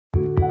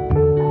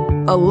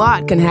A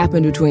lot can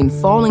happen between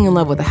falling in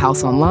love with a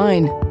house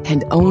online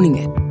and owning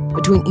it,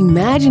 between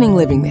imagining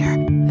living there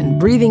and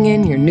breathing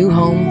in your new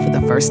home for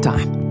the first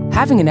time.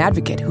 Having an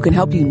advocate who can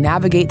help you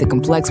navigate the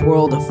complex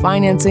world of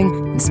financing,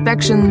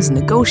 inspections,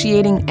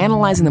 negotiating,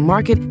 analyzing the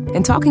market,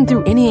 and talking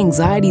through any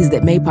anxieties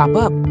that may pop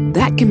up,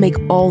 that can make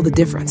all the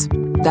difference.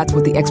 That's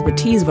what the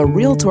expertise of a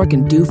Realtor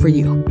can do for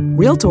you.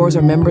 Realtors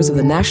are members of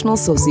the National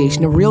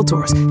Association of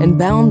Realtors and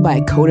bound by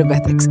a code of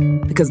ethics,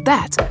 because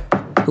that's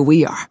who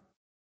we are.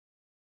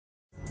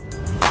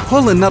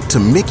 Pulling up to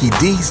Mickey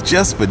D's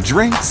just for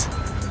drinks?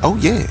 Oh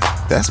yeah,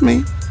 that's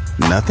me.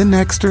 Nothing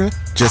extra,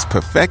 just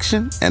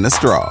perfection and a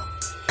straw.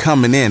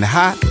 Coming in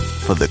hot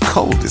for the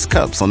coldest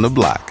cups on the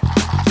block.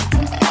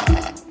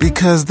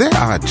 Because there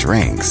are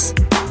drinks.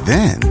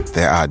 Then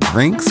there are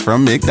drinks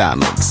from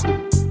McDonald's.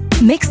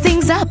 Mix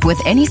things up with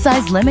any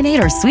size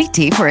lemonade or sweet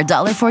tea for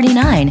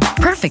 $1.49.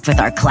 Perfect with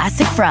our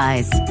classic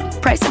fries.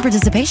 Price and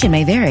participation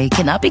may vary.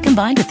 Cannot be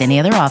combined with any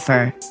other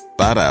offer.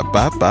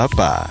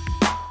 Ba-da-ba-ba-ba.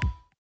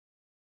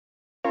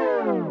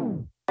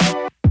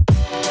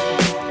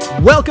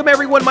 Welcome,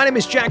 everyone. My name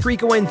is Jack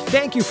Rico, and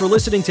thank you for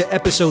listening to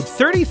episode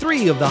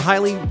 33 of the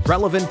Highly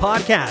Relevant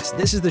Podcast.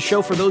 This is the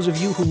show for those of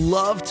you who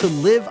love to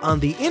live on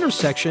the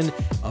intersection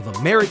of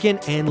American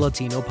and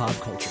Latino pop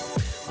culture.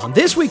 On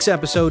this week's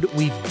episode,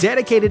 we've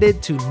dedicated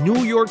it to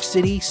New York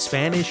City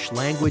Spanish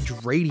language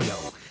radio.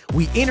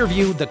 We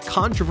interview the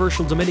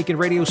controversial Dominican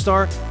radio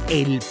star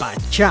El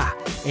Pachá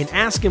and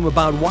ask him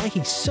about why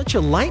he's such a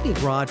lightning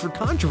rod for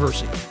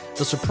controversy,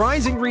 the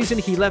surprising reason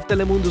he left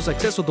Telemundo's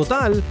Acceso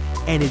Total,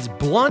 and his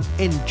blunt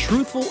and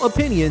truthful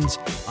opinions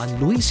on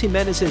Luis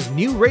Jimenez's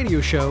new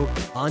radio show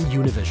on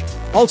Univision.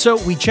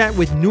 Also, we chat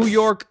with New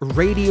York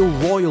radio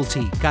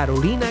royalty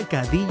Carolina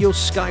Cadillo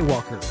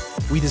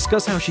Skywalker. We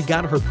discuss how she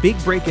got her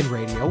big break in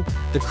radio,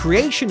 the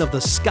creation of the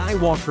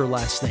Skywalker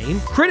last name,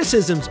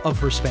 criticisms of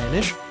her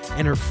Spanish,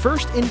 and her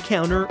first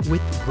encounter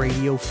with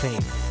radio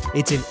fame.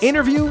 It's an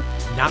interview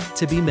not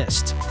to be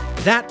missed.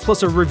 That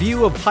plus a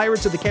review of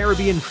Pirates of the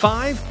Caribbean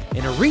 5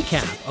 and a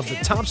recap of the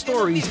top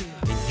stories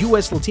in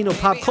U.S. Latino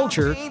pop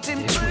culture this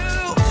week.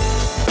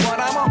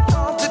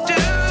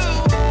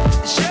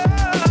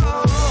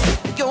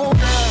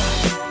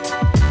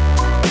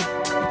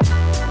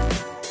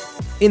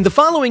 In the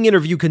following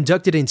interview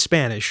conducted in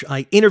Spanish,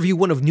 I interview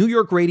one of New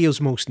York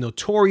radio's most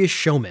notorious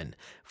showmen,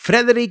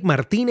 Frederick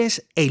Martinez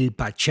El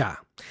Pachá.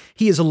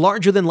 He is a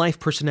larger-than-life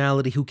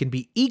personality who can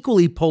be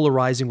equally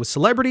polarizing with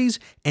celebrities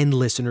and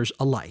listeners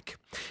alike.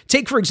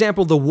 Take, for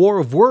example, the war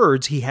of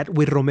words he had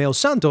with Romeo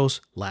Santos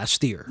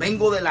last year.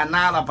 Vengo de la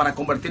nada para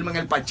convertirme en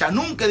el Pachá.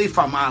 Nunca he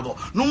difamado,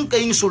 nunca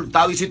he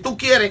insultado. Y si tú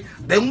quieres,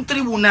 de un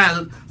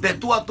tribunal, de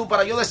tú a tú,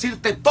 para yo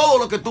decirte todo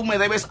lo que tú me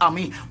debes a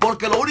mí.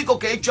 Porque lo único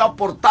que he hecho es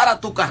aportar a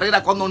tu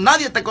carrera cuando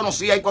nadie te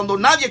conocía y cuando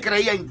nadie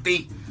creía en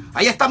ti.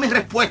 Ahí está mi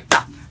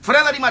respuesta.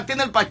 Frederick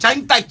Martínez El Pachá,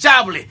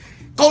 intachable,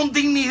 con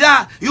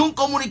dignidad y un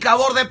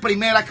comunicador de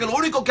primera que lo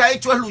único que ha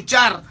hecho es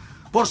luchar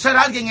por ser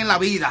alguien en la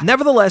vida.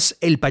 Nevertheless,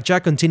 El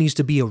Pachá continues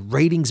to be a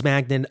ratings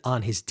magnet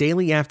on his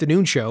daily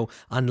afternoon show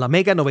on La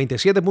Mega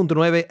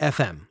 97.9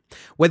 FM.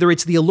 Whether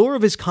it's the allure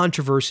of his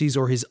controversies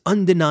or his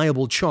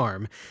undeniable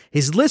charm,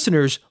 his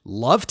listeners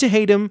love to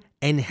hate him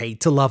and hate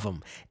to love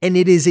him. And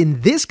it is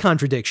in this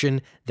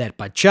contradiction that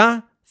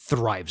Pachá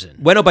thrives in.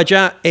 Bueno,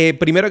 Pachá,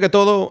 primero que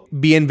todo,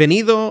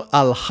 bienvenido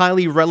al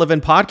Highly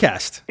Relevant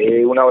Podcast.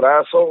 Un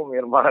abrazo, mi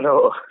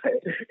hermano.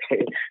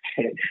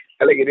 Qué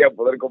alegría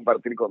poder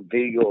compartir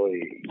contigo.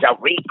 Ya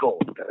rico,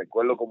 te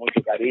recuerdo con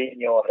mucho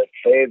cariño,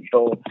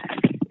 respeto.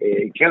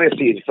 ¿Qué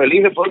decir?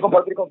 Feliz de poder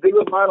compartir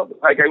contigo, hermano.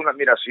 Hay que hay una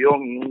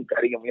admiración y un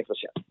cariño muy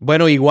especial.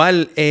 Bueno,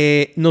 igual,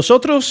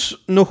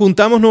 nosotros nos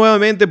juntamos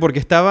nuevamente porque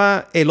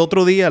estaba el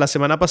otro día, la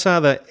semana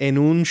pasada, en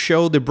un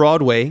show de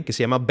Broadway que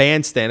se llama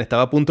Bandstand.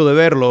 Estaba a punto de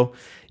verlo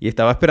y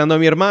estaba esperando a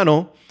mi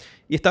hermano.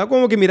 Y estaba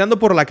como que mirando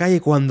por la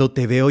calle cuando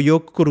te veo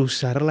yo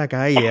cruzar la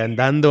calle,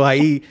 andando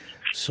ahí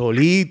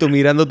solito,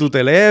 mirando tu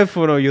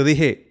teléfono. Yo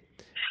dije,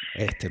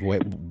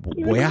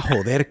 voy a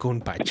joder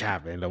con Pachá,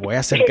 me lo voy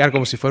a acercar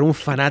como si fuera un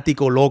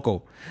fanático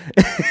loco.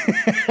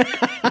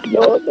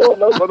 No,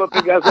 cuando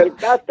te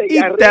acercaste, y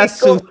te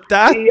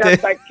asustaste. Y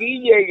hasta aquí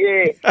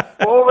llegué,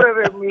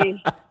 pobre de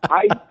mí.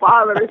 Ay,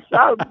 Padre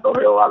Santo,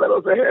 Jehová de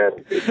los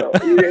ejércitos.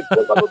 Y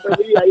después cuando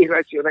te vi ahí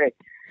reaccioné.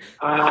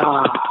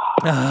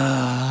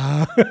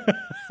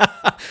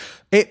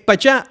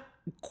 Pachá,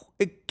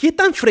 ¿qué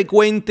tan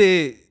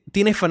frecuente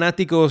tienes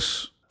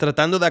fanáticos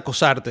tratando de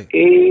acosarte?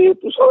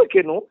 Tú sabes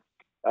que no.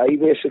 Hay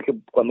veces que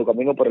cuando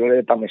camino por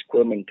el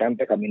Tamescue me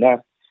encanta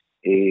caminar,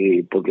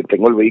 porque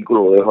tengo el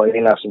vehículo, lo dejo ahí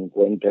en la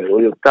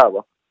 52 y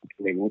octava.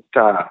 Me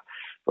gusta,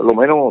 por lo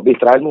menos,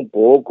 distraerme un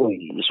poco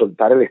y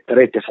soltar el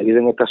estrés de salir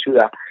en esta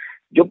ciudad.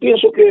 Yo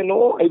pienso que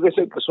no. Hay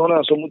veces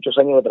personas, son muchos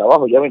años de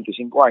trabajo, ya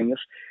 25 años,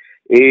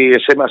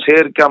 se me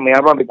acercan, me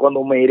hablan de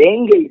cuando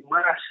merengue y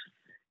más,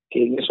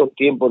 que en esos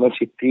tiempos no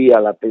existía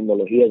la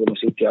tecnología que no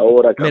existe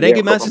ahora.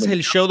 Merengue y más es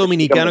el show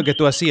dominicano que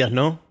tú hacías,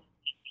 ¿no?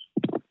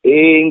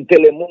 En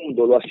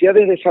Telemundo, lo hacía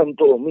desde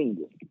Santo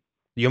Domingo.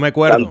 Yo me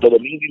acuerdo. Santo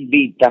Domingo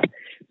Invita,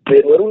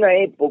 pero era una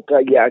época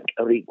ya,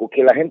 Rico,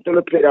 que la gente lo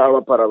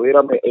esperaba para ver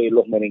a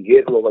los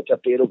merengueros, los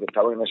bachateros que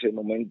estaban en ese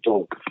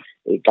momento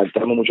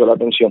captando mucho la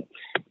atención.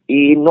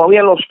 Y no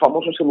había los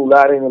famosos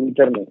celulares en el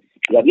internet,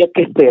 y había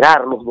que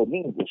esperar los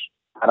domingos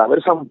para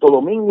ver Santo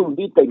Domingo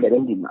Invita y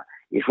Merengue y más.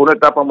 Y fue una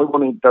etapa muy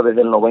bonita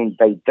desde el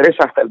 93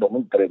 hasta el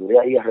 2003, duré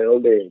ahí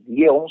alrededor de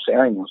 10, 11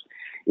 años.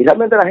 Y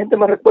realmente la gente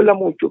me recuerda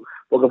mucho,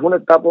 porque fue una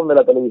etapa donde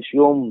la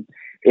televisión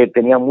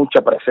tenía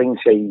mucha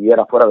presencia y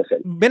era fuera de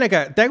serie. Ven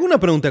acá, te hago una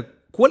pregunta.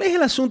 ¿Cuál es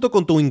el asunto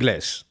con tu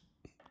inglés?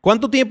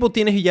 ¿Cuánto tiempo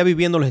tienes ya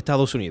viviendo en los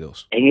Estados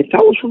Unidos? En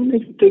Estados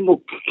Unidos tengo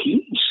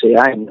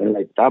 15 años, en la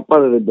etapa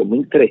desde el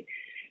 2003.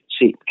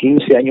 Sí,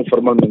 15 años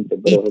formalmente.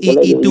 Pero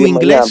 ¿Y tu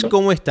inglés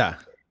cómo está?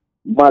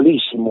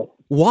 Malísimo.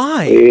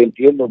 Why?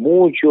 Entiendo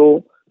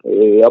mucho,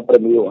 he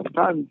aprendido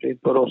bastante,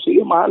 pero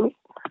sigue malo.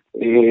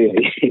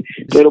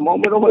 Pero más o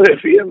menos me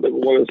defiende,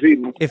 como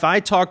decimos. If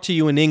I talk to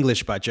you in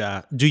English,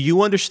 Pacha, do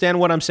you understand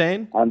what I'm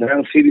saying? And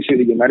I'm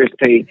citizen of the United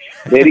States.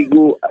 Very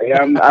good.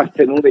 I am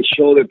afternoon the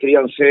show de 3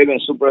 and 7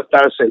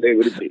 Superstar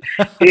Celebrity.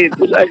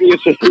 Tú sabes que yo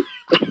soy,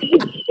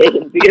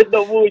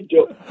 entiendo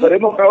mucho, pero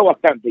hemos mejorado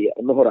bastante ya,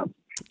 mejoramos.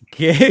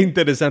 Qué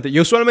interesante.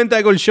 Yo usualmente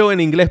hago el show en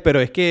inglés, pero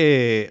es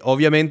que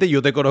obviamente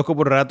yo te conozco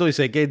por rato y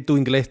sé que tu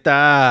inglés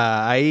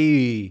está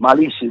ahí.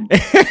 Malísimo.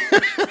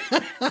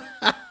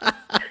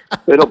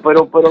 pero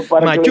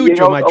para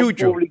machucho, que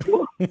machucho.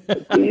 Público.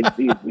 Sí.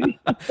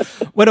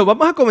 Bueno,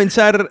 vamos a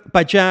comenzar,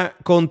 Pachá,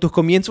 con tus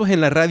comienzos en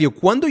la radio.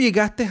 ¿Cuándo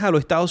llegaste a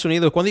los Estados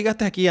Unidos? ¿Cuándo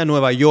llegaste aquí a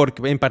Nueva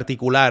York en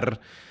particular?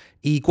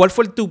 ¿Y cuál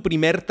fue tu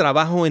primer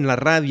trabajo en la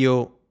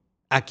radio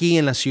aquí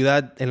en la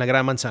ciudad, en la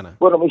Gran Manzana?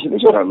 Bueno, mis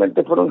inicios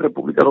realmente fueron en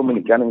República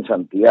Dominicana, en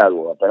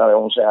Santiago, apenas de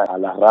 11 a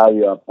la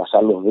radio, a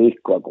pasar los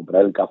discos, a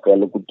comprar el café al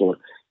locutor,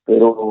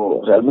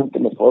 pero realmente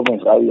me formé en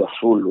Radio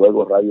Azul,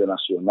 luego Radio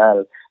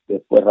Nacional,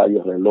 después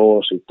Radio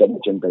Reloj, Sistema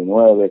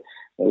 89,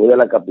 me voy a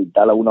la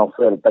capital a una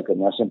oferta que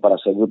me hacen para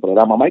hacer el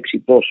programa más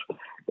exitoso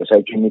que se ha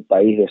hecho en mi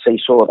país, de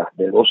 6 horas,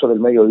 de 12 del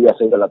mediodía a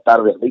 6 de la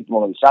tarde,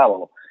 ritmo del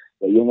sábado,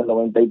 de ahí en el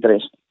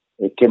 93,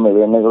 es que me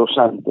ve Negro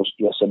Santos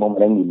y hacemos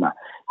Merengue y más.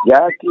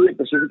 Ya aquí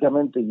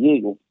específicamente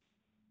llego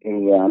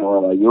a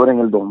Nueva York en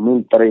el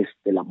 2003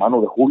 de la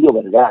mano de Julio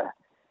Vergara.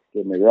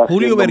 Que me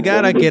Julio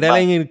Vergara, que era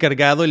el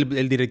encargado,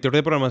 el director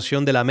de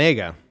programación de La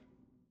Mega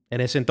en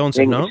ese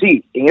entonces, ¿no?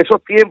 Sí, en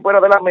esos tiempos era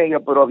de La Mega,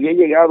 pero había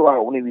llegado a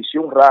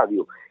Univisión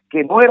Radio,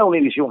 que no era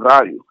Univisión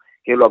Radio,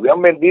 que lo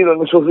habían vendido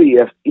en esos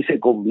días y se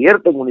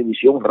convierte en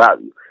Univisión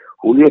Radio.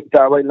 Julio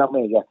estaba en La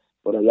Mega,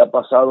 pero había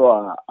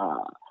pasado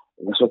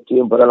en esos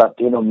tiempos era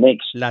Latino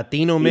Mix.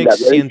 Latino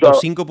Mix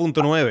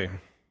 105.9.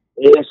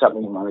 Esa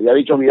misma, me había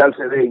dicho Vidal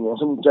Cedeño,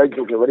 ese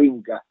muchacho que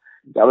brinca,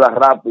 que habla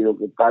rápido,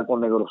 que está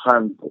con Negro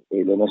Santos,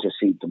 lo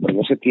necesito. Pero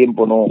en ese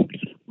tiempo no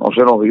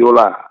se nos dio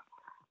la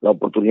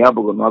oportunidad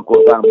porque no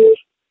acordamos,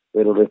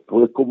 pero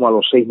después como a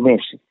los 6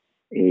 meses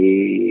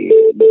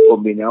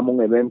combinamos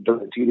un evento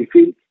en City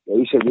Field, y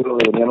ahí se dio lo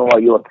de venir a Nueva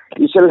York.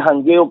 Hice el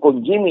jangueo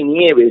con Jimmy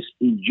Nieves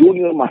y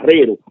Junior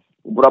Marrero,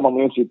 un programa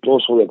muy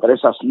exitoso de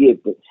 3 a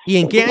 7. ¿Y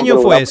en qué año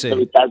fue ese?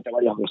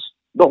 Varias veces.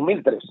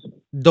 2003.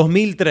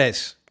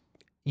 2003.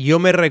 Yo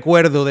me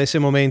recuerdo de ese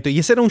momento. Y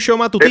ese era un show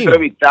matutino. Te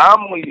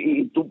entrevistamos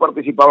y tú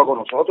participabas con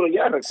nosotros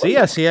ya, ¿recuerdas? Sí,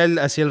 hacía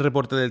el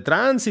reporte del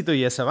tránsito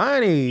y esa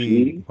vaina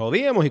y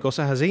jodíamos y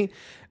cosas así.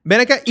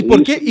 Ven acá, ¿y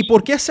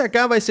por qué se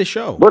acaba ese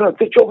show? Bueno,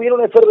 este show viene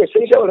una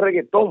efervescencia del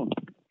reggaetón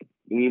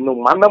y nos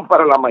mandan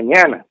para la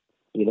mañana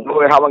y no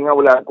nos dejaban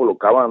hablar,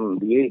 colocaban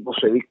 10,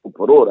 12 discos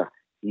por hora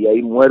y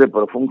ahí muere,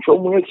 pero fue un show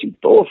muy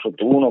exitoso,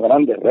 tuvo unos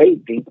grandes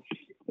ratings,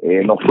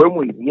 nos fue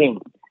muy bien.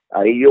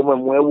 Ahí yo me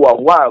muevo a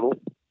Guado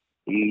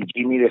y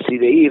Jimmy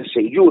decide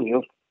irse y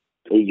Junior,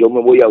 y yo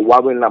me voy a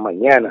Guado en la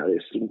mañana, de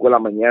 5 de la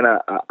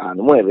mañana a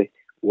 9,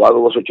 Guado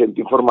 280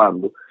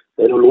 informando,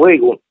 pero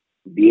luego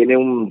viene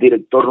un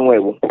director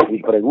nuevo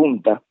y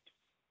pregunta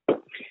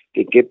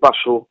que qué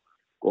pasó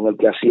con el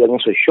que hacían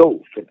ese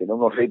show, que tenía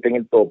unos ratings en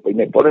el tope, y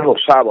me ponen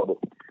los sábados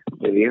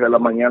de 10 de la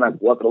mañana a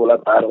 4 de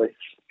la tarde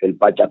el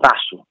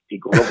pachatazo y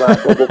colocan a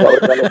Coco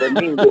Cabeza los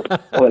domingos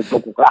con el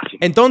Coco Clásico.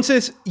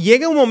 Entonces,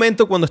 llega un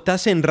momento cuando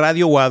estás en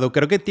Radio Guado,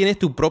 creo que tienes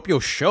tu propio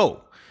show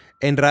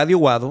en Radio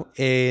Guado,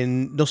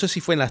 no sé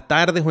si fue en las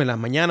tardes o en las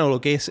mañanas o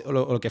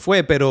lo que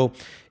fue, pero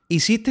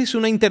hiciste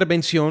una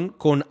intervención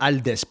con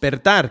Al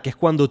Despertar, que es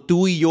cuando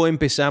tú y yo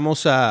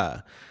empezamos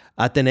a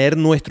tener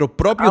nuestro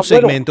propio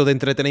segmento de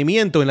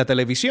entretenimiento en la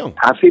televisión.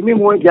 Así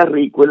mismo es, ya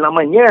Rico. En la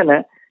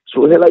mañana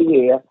surge la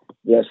idea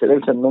de hacer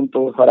el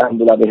segmento de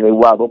farándula desde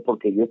Guado,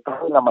 porque yo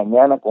estaba en la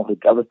mañana con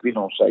Ricardo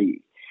Espinosa y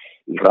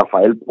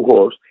Rafael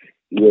Pujols,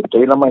 y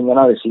estoy en la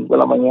mañana de 5 de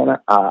la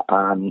mañana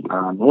a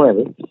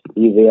 9,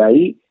 y de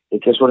ahí es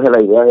que surge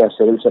la idea de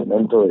hacer el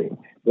segmento de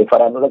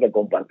farándula que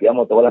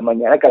compartíamos todas las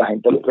mañanas, que la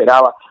gente lo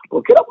esperaba,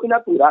 porque era muy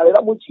natural, era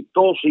muy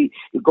chistoso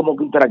y como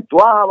que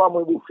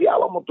interactuábamos y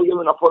bufiábamos tú y yo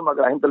de una forma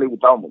que a la gente le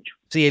gustaba mucho.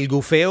 Sí, el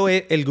gufeo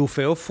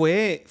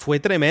fue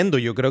tremendo.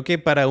 Yo creo que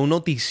para un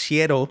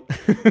noticiero,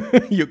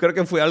 yo creo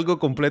que fue algo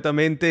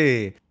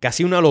completamente,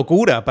 casi una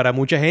locura para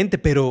mucha gente,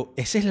 pero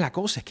esa es la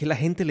cosa, es que a la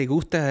gente le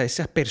gusta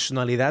esas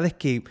personalidades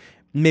que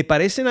me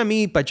parecen a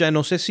mí, Pachá,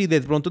 no sé si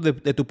de pronto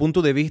de tu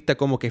punto de vista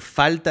como que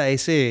falta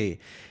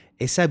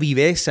esa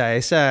viveza,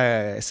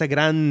 esa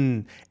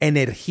gran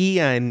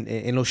energía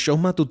en los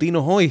shows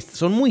matutinos hoy.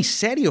 Son muy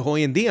serios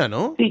hoy en día,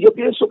 ¿no? Sí, yo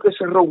pienso que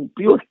se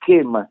rompió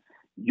esquema.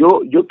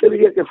 Yo te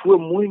diría que fue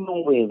muy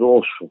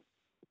novedoso,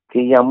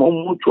 que llamó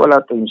mucho a la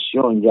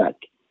atención, Jack.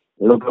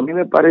 Lo que a mí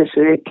me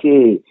parece es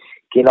que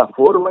la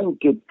forma en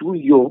que tú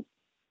y yo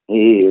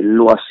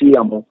lo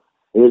hacíamos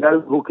era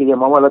algo que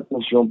llamaba la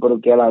atención, pero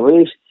que a la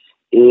vez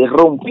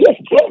rompía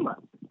esquema.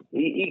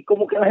 Y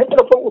como que a la gente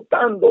le fue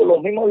gustando,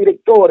 los mismos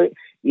directores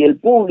y el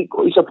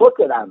público, y se fue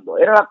quedando.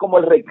 Era como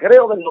el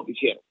recreo del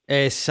noticiero.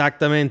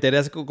 Exactamente,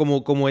 era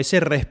como ese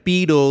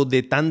respiro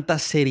de tanta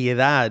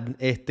seriedad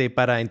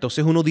para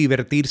entonces uno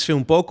divertirse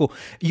un poco.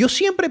 Yo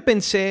siempre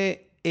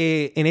pensé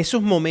en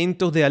esos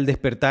momentos de Al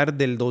Despertar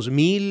del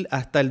 2000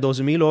 hasta el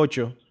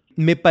 2008,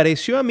 me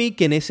pareció a mí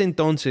que en ese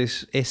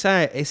entonces,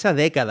 esa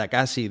década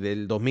casi,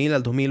 del 2000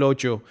 al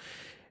 2008,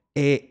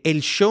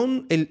 el show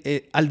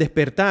Al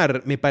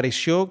Despertar me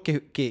pareció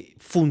que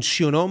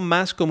funcionó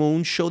más como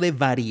un show de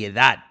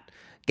variedad,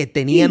 que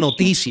tenía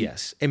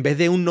noticias, en vez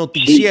de un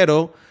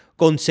noticiero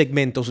con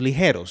segmentos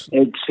ligeros.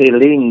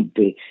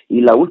 Excelente.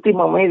 Y la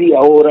última media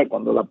hora,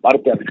 cuando la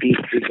parte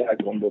artística,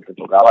 cuando te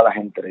tocaba las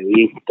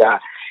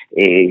entrevistas,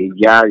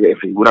 ya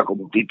figura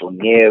como Tito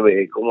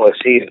Nieves, ¿cómo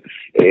decir?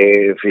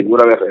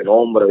 Figura de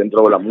renombre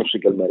dentro de la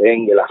música, el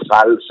merengue, la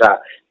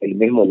salsa, el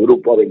mismo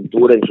grupo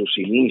Aventura en sus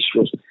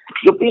inicios.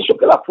 Yo pienso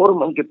que la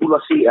forma en que tú lo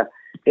hacías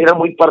era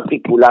muy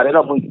particular,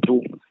 era muy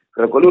tú.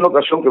 Recuerdo una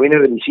ocasión que vine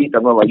de visita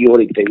a Nueva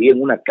York y te vi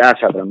en una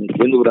casa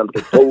transmitiendo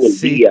durante todo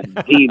el día en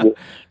vivo.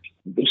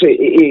 Entonces,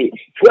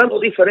 fue algo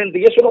diferente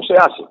y eso no se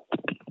hace.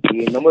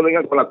 Y no me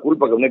vengan con la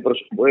culpa que no hay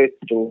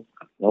presupuesto,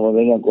 no me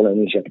vengan con la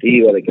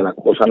iniciativa de que las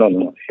cosas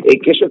no. Es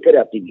que eso es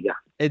creatividad.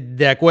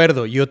 De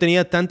acuerdo, yo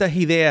tenía tantas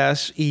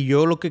ideas y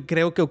yo lo que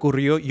creo que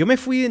ocurrió, yo me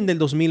fui en el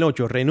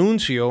 2008,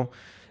 renuncio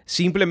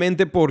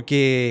simplemente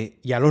porque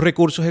ya los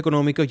recursos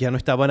económicos ya no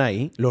estaban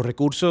ahí, los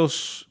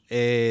recursos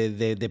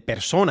de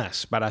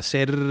personas para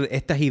hacer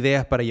estas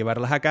ideas, para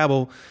llevarlas a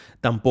cabo,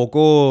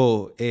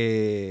 tampoco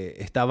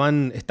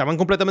estaban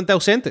completamente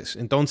ausentes.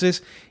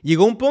 Entonces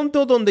llegó un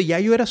punto donde ya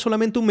yo era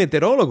solamente un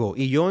meteorólogo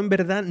y yo en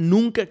verdad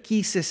nunca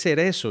quise ser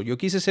eso. Yo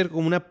quise ser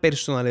como una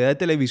personalidad de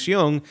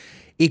televisión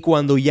y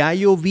cuando ya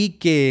yo vi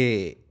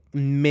que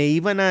me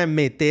iban a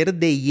meter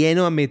de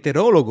lleno a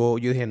meteorólogo,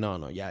 yo dije,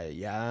 no,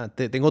 ya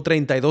tengo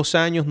 32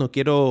 años, no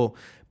quiero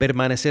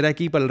permanecer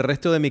aquí para el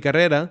resto de mi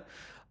carrera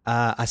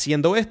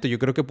haciendo esto. Yo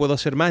creo que puedo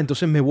hacer más,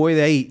 entonces me voy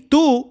de ahí.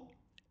 Tú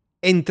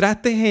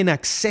entraste en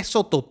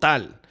Acceso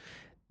Total,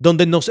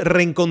 donde nos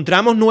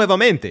reencontramos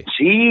nuevamente.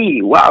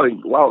 Sí,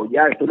 wow,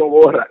 ya, tú lo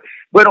borras.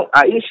 Bueno,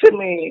 ahí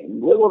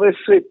luego de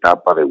esa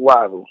etapa de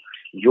Guado,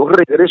 yo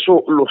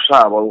regreso los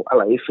sábados a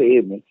la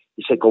FM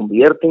y se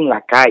convierte en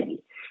La Calle,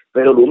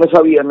 pero lunes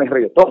a viernes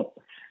reggaetón,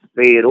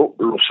 pero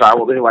los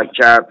sábados de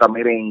bachata,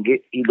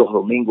 merengue y los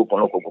domingos con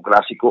los Coco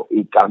Clásicos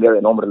y cambia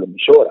de nombre la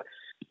emisora.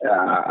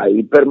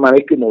 Ahí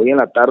permanezco y me voy en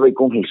la tarde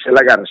con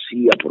Gisela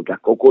García, porque a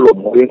Coco lo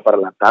mueven para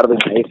la tarde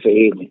en la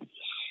FM.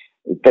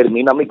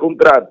 Termina mi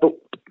contrato,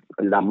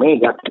 la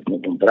Mega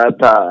me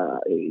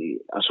contrata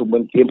hace un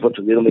buen tiempo,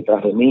 estuvieron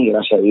detrás de mí,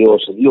 gracias a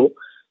Dios se dio,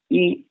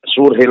 y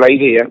surge la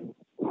idea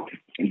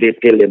de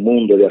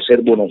Telemundo, de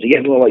hacer Buenos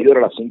Días Nueva York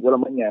a las 5 de la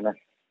mañana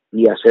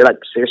y hacer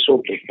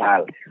Acceso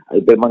Total.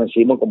 Ahí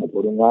permanecimos como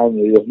por 1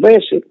 año y 2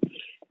 meses,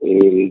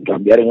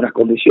 cambiaron unas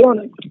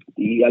condiciones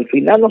y al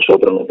final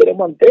nosotros no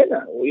tenemos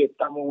antena. Hoy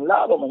estamos en un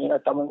lado, mañana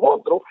estamos en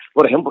otro.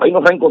 Por ejemplo, ahí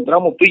nos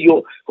reencontramos tú y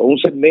yo con un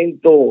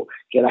segmento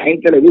que a la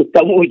gente le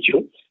gusta mucho,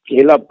 que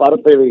es la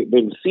parte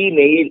del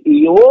cine.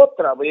 Y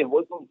otra vez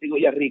voy contigo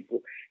ya, Rico,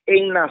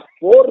 en la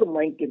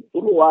forma en que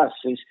tú lo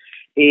haces,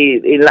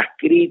 en las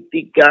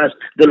críticas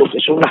de lo que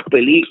son las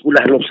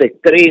películas, los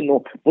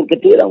estrenos, porque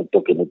tú le das un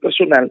toque muy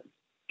personal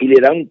y le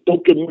da un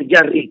toque muy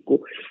ya rico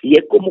y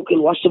es como que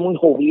lo hace muy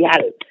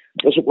jovial.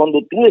 Entonces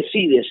cuando tú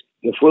decides,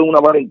 que fue una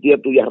valentía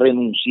tuya,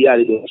 renunciar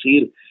y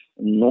decir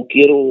no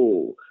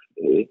quiero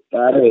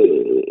estar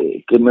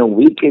que me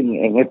ubiquen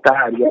en esta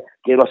área,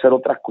 quiero hacer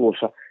otras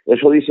cosas,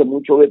 eso dice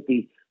mucho de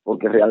ti,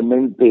 porque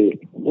realmente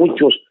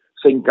muchos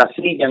se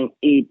encasillan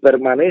y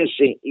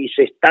permanecen y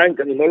se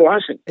estancan y no lo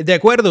hacen. De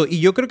acuerdo, y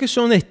yo creo que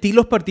son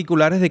estilos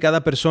particulares de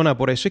cada persona,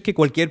 por eso es que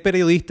cualquier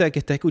periodista que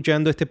está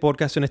escuchando este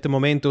podcast en este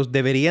momento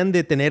deberían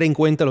de tener en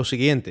cuenta lo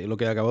siguiente, lo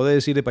que acabo de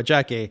decir de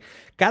Pachá, que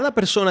cada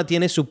persona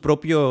tiene su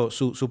propia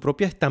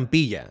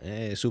estampilla,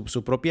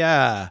 su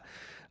propia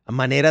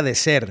manera de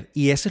ser,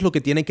 y eso es lo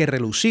que tiene que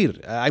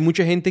relucir. Hay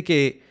mucha gente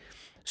que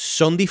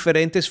son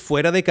diferentes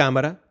fuera de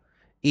cámara,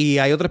 y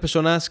hay otras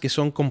personas que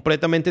son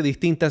completamente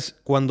distintas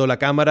cuando la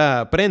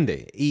cámara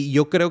prende. Y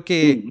yo creo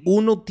que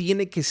uno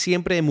tiene que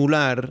siempre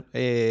emular,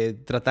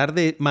 tratar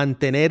de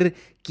mantener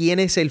quién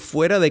es el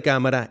fuera de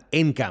cámara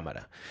en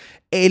cámara.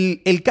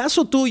 El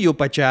caso tuyo,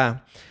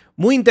 Pachá,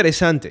 muy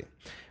interesante.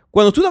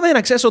 Cuando tú estabas en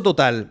Acceso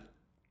Total,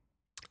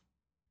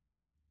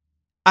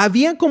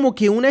 había como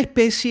que una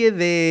especie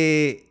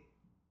de...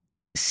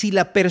 Si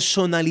la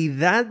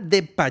personalidad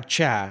de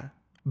Pachá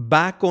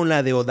va con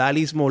la de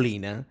Odalis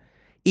Molina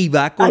y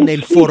va con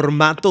el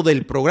formato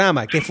del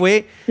programa, que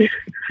fue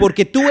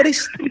porque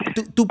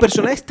tu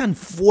personaje es tan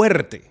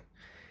fuerte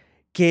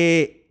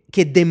que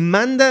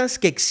demandas,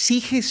 que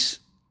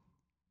exiges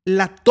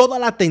toda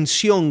la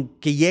atención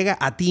que llega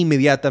a ti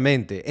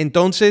inmediatamente.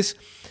 Entonces,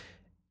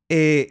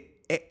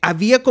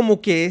 había como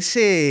que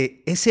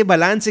ese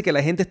balance que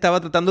la gente estaba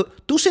tratando.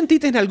 ¿Tú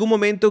sentiste en algún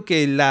momento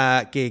que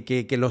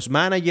los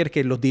managers,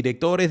 que los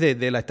directores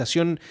de la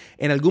estación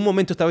en algún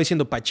momento estaban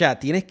diciendo, Pachá,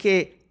 tienes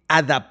que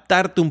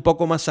adaptarte un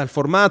poco más al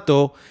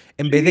formato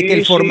en vez de que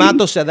el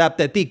formato se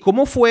adapte a ti?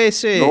 ¿Cómo fue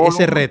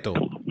ese reto?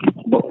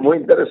 Muy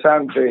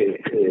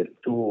interesante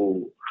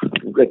tu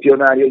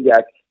cuestionario,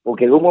 Jack,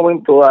 porque en un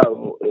momento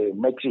dado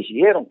me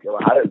exigieron que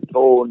bajara el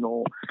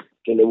tono,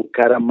 que le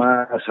buscara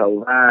más a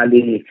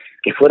Odalis,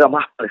 que fuera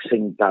más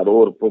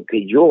presentador,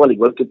 porque yo, al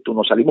igual que tú,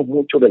 nos salimos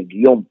mucho del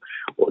guión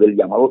o del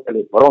llamado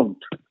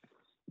teleprompter,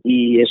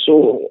 y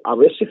eso a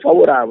veces es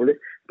favorable,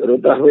 pero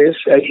otras veces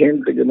hay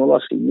gente que no lo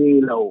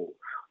asimila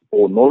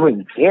o no lo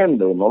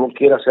entiende o no lo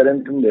quiere hacer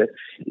entender,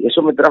 y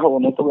eso me trajo,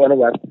 no te voy a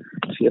negar,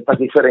 ciertas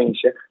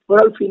diferencias,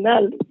 pero al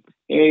final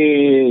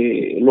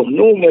los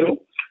números,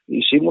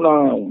 hicimos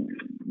un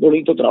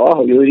bonito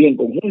trabajo, yo diría en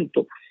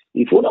conjunto,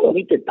 y fue una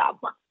bonita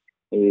etapa.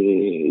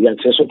 Y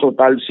Acceso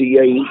Total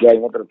sigue ahí, ya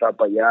en otra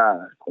etapa ya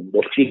con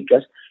 2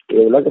 chicas, y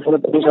de verdad que fue una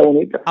experiencia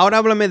bonita. Ahora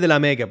háblame de la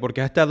Mega, porque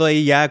has estado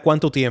ahí ya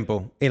 ¿cuánto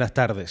tiempo en las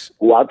tardes?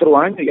 4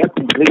 años, ya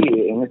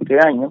cumplí en este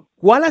año.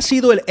 ¿Cuál ha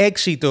sido el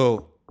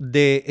éxito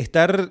de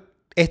estar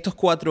estos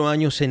 4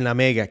 años en la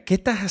Mega? ¿Qué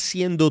estás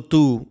haciendo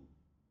tú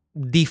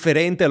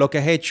diferente a lo que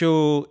has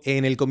hecho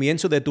en el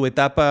comienzo de tu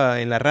etapa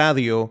en la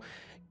radio,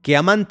 que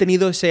ha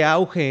mantenido ese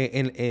auge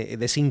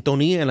de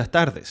sintonía en las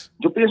tardes?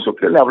 Yo pienso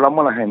que le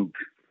hablamos a la gente.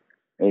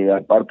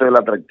 Aparte del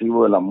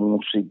atractivo de la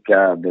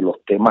música, de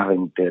los temas de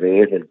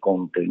interés, del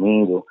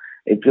contenido,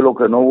 es que lo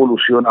que no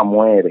evoluciona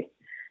muere.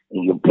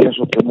 Y yo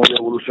pienso que hemos ido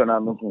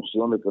evolucionando en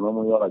función de que nos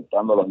hemos ido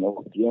adaptando a los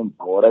nuevos tiempos.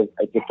 Ahora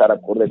hay que estar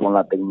acorde con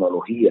la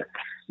tecnología.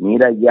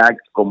 Mira, Jack,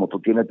 como tú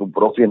tienes tu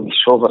propia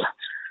emisora.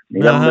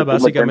 Mira,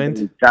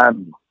 básicamente.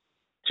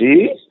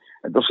 ¿Sí?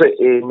 Entonces,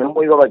 nos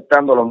hemos ido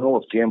adaptando a los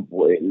nuevos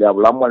tiempos. Le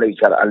hablamos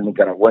al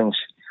nicaragüense,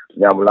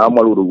 le hablamos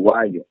al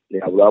uruguayo, le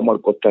hablamos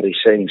al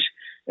costarricense.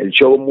 El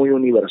show es muy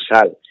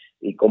universal,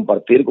 y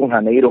compartir con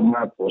Janeiro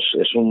Matos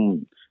es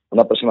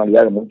una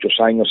personalidad de muchos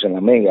años en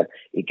la Mega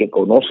y que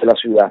conoce la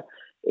ciudad,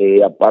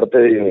 aparte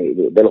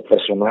de los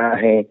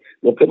personajes,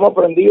 lo que hemos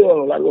aprendido a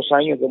lo largo de los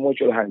años que hemos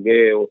hecho el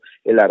jangueo,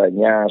 el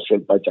arañazo,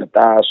 el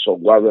pachatazo,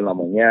 Guardo en la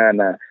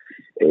mañana,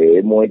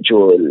 hemos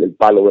hecho el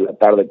palo de la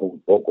tarde con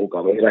Coco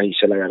Cabrera y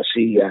Cela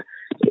García,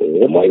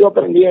 hemos ido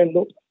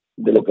aprendiendo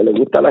de lo que le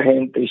gusta a la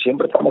gente y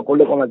siempre estamos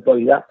acorde con la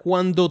actualidad.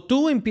 Cuando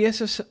tú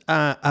empiezas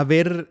a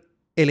ver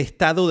el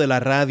estado de la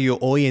radio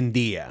hoy en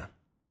día,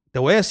 te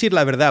voy a decir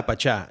la verdad,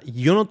 Pachá,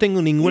 yo no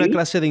tengo ninguna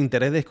clase de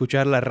interés de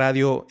escuchar la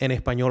radio en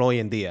español hoy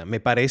en día. Me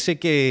parece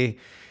que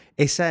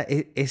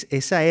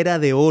esa era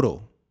de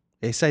oro,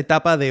 esa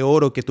etapa de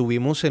oro que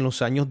tuvimos en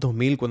los años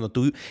 2000, cuando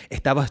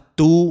estabas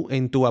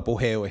en tu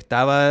apogeo,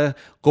 estaba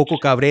Coco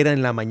Cabrera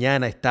en la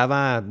mañana,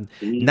 estaba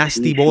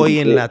Nasty Boy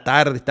en la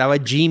tarde, estaba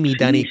Jimmy,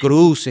 Danny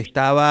Cruz,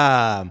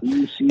 estaba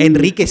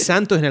Enrique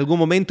Santos en algún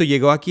momento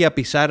llegó aquí a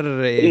pisar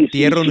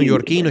tierra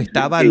neoyorquino,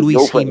 estaba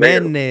Luis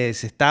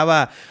Jiménez,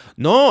 estaba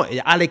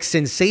Alex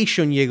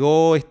Sensation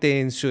llegó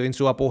en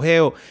su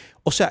apogeo.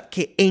 O sea,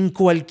 que en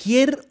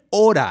cualquier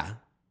hora,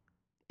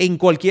 en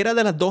cualquiera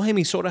de las 2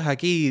 emisoras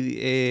aquí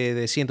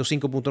de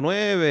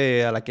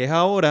 105.9 a la que es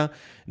ahora,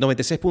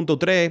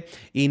 96.3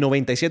 y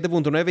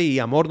 97.9 y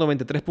Amor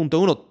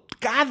 93.1,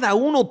 cada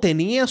uno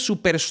tenía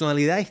su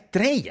personalidad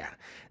estrella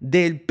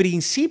del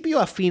principio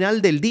a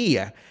final del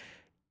día.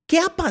 ¿Qué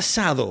ha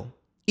pasado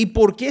y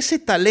por qué ese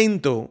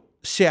talento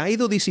se ha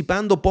ido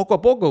disipando poco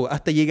a poco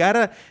hasta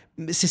llegar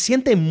se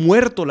siente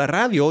muerto la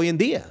radio hoy en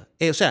día?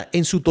 O sea,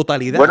 en su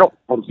totalidad. Bueno,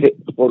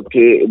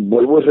 porque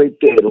vuelvo y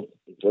reitero,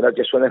 ahora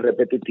que suene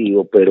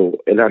repetitivo, pero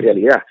es la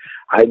realidad.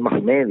 Hay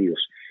más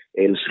medios,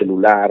 el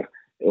celular,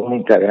 un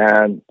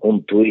Instagram,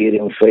 un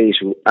Twitter, un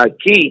Facebook.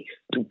 Aquí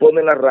tú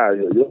pones la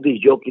radio y un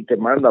DJ te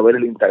manda a ver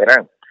el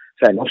Instagram.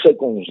 O sea, no se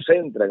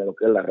concentra en lo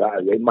que es la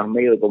radio. Hay más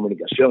medios de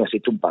comunicación,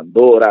 existe un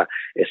Pandora,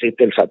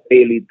 existe el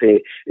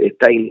satélite,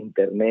 está el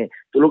internet.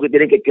 Tú lo que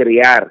tienes que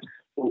crear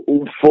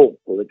un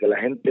foco de que la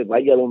gente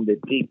vaya donde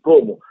ti.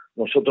 ¿Cómo?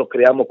 Nosotros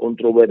creamos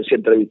controversia,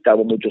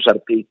 entrevistamos muchos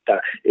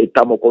artistas,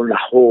 estamos con la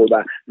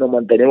joda, nos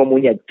mantenemos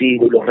muy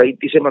activos y los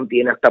ratings se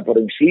mantienen hasta por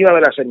encima de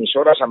las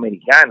emisoras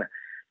americanas.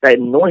 O sea,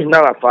 no es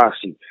nada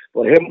fácil.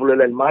 Por ejemplo, el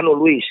hermano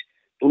Luis,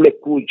 tú le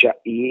escuchas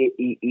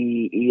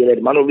y el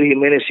hermano Luis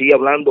Jiménez sigue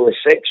hablando de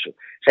sexo.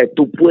 O sea,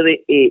 tú puedes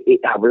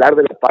hablar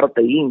de la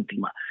parte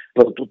íntima,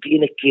 pero tú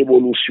tienes que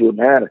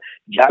evolucionar.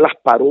 Ya las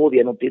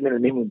parodias no tienen el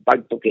mismo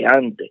impacto que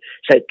antes.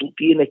 O sea, tú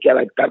tienes que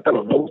adaptarte a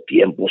los nuevos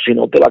tiempos, si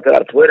no te va a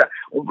quedar fuera.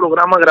 Un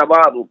programa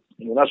grabado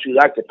en una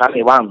ciudad que está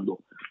nevando,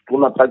 tú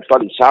no está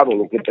actualizado.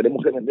 Lo que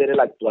tenemos que vender es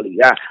la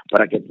actualidad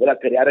para que pueda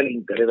crear el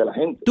interés de la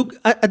gente.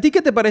 ¿A ti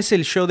qué te parece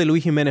el show de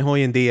Luis Jiménez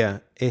hoy en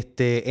día,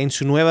 en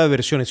su nueva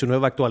versión, en su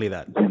nueva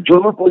actualidad? Yo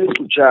no he podido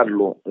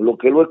escucharlo. Lo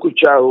que lo he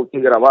escuchado, que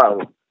he grabado,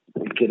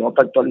 es que no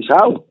está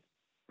actualizado.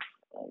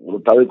 Lo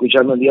estaba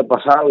escuchando el día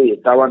pasado y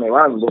estaba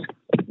nevando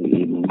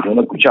y yo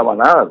no escuchaba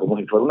nada, como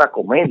si fuera una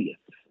comedia.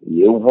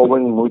 Y es un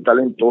joven muy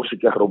talentoso y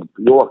que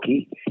rompió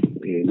aquí.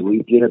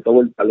 Luis tiene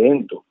todo el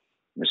talento.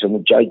 Ese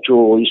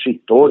muchacho hizo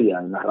historia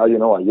en la radio de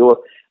Nueva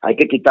York. Hay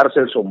que quitarse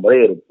el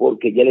sombrero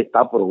porque ya él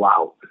está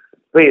aprobado,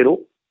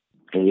 pero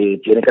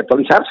tiene que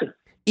actualizarse.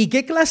 ¿Y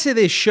qué clase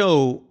de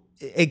show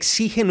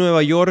exige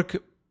Nueva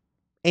York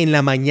en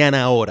la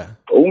mañana ahora?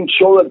 Un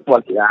show de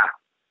actualidad.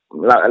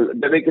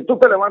 Desde que tú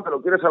te levantas,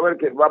 lo quieres saber,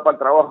 que va para el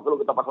trabajo, qué es lo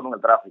que está pasando en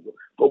el tráfico,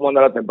 cómo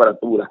anda la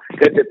temperatura,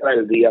 qué te trae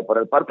el día.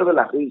 Pero el parte de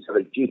la risa,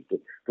 del chiste,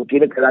 tú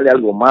tienes que darle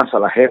algo más a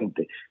la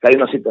gente. Que hay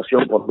una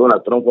situación con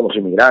Donald Trump con los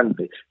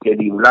inmigrantes, que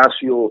Di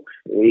Blasio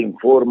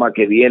informa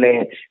que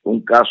viene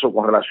un caso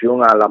con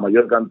relación a la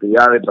mayor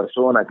cantidad de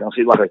personas que han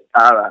sido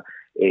arrestadas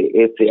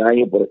este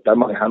año por estar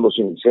manejando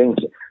sin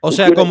licencia. O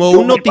sea, como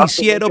un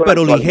noticiero,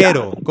 pero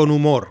ligero, con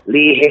humor.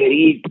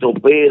 Ligerito,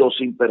 pero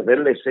sin perder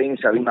la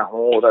esencia de una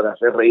joda, de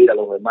hacer reír a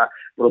los demás.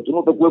 Pero tú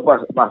no te puedes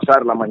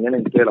pasar la mañana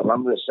entera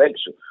hablando de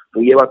sexo.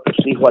 Tú llevas a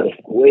tus hijos a la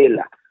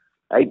escuela.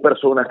 Hay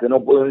personas que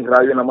no pueden ir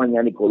radio en la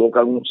mañana y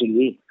colocan un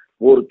CD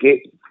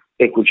porque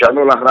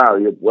escuchando la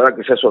radio pueda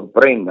que se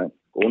sorprendan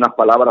con unas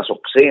palabras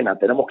obscenas.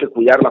 Tenemos que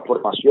cuidar la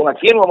formación.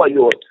 Aquí en Nueva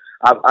York,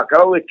 a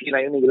cada esquina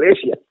hay una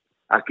iglesia.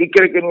 Aquí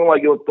cree que en Nueva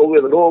York todo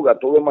es droga,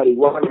 todo es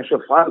marihuana, eso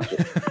es falso.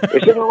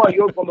 Ese Nueva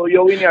York, cuando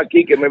yo vine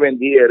aquí, que me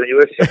vendieron, yo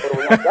decía, pero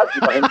ven acá, si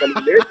la gente a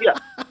la iglesia,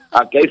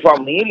 aquí hay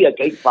familia,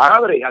 aquí hay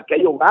padres, aquí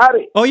hay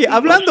hogares. Oye,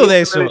 hablando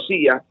de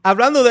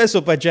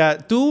eso, Pachá,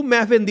 tú me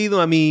has vendido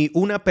a mí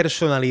una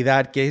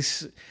personalidad que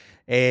es,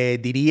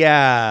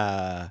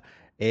 diría,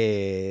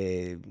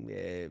 de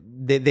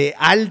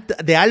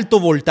alto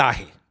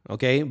voltaje.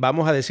 ¿Ok?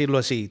 Vamos a decirlo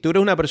así. Tú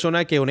eres una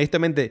persona que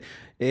honestamente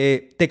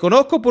te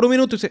conozco por un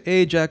minuto y dices,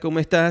 hey Jack, ¿cómo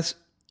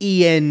estás?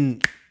 Y en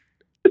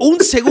un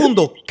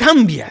segundo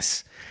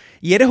cambias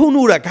y eres un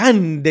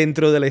huracán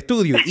dentro del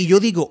estudio. Y yo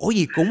digo,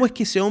 oye, ¿cómo es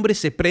que ese hombre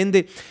se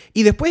prende?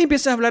 Y después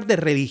empiezas a hablar de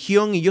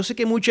religión y yo sé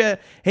que mucha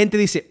gente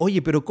dice,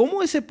 oye, pero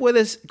 ¿cómo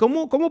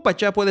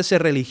Pachá puede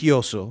ser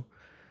religioso?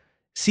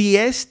 Si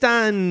es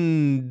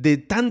de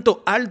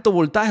tanto alto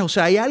voltaje, o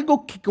sea, hay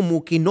algo que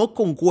como que no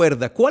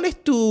concuerda. ¿Cuál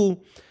es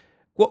tu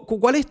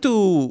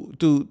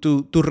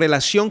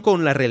relación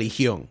con la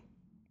religión?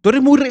 ¿Tú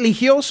eres muy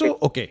religioso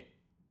o qué?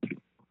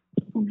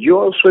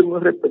 Yo soy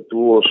muy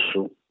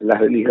respetuoso. La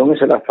religión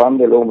es el afán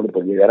del hombre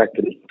por llegar a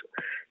Cristo.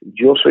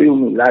 Yo soy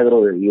un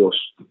milagro de Dios.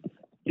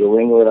 Yo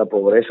vengo de la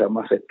pobreza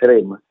más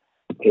extrema.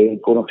 He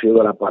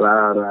conocido la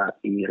palabra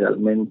y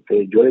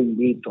realmente yo le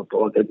invito a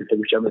todo aquel que esté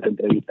escuchando esta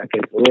entrevista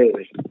que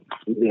pruebe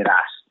y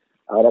verás.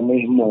 Ahora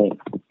mismo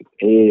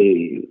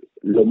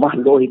lo más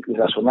lógico y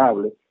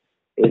razonable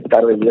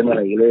estar viviendo en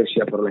la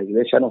iglesia, pero la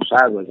iglesia no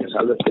salva, el que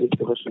salva es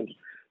Cristo Jesús.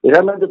 Y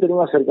realmente tengo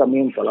un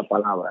acercamiento a la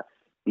palabra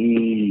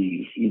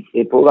y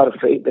puedo dar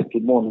fe y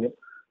testimonio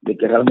de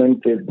que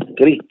realmente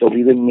Cristo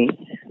vive en mí.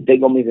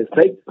 Tengo mis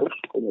defectos,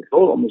 como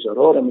todos, mis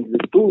errores, mis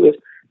virtudes,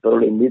 pero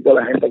le invito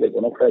a la gente a que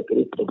conozca de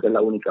Cristo, que es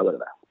la única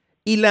verdad.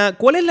 ¿Y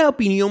cuál es la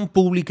opinión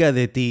pública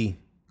de ti?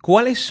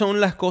 ¿Cuáles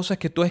son las cosas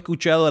que tú has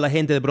escuchado a la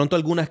gente? De pronto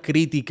algunas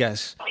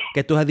críticas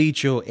que tú has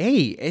dicho,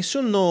 hey,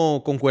 eso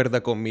no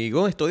concuerda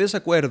conmigo, estoy de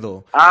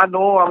desacuerdo.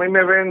 No, a mí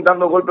me ven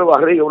dando golpe de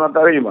barriga en una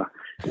tarima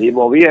y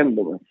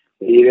moviéndome.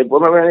 Y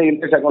después me ven en la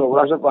iglesia con los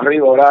brazos para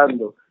arriba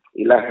orando.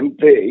 Y la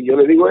gente, y yo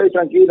le digo,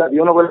 tranquila,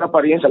 Dios no ve la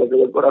apariencia, lo que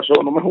ve el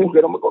corazón, no me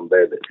juzgue, no me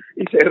condene.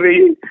 Y se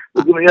ríe,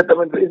 porque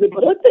inmediatamente dice,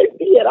 pero este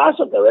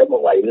tiguerazo que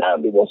vemos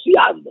bailando y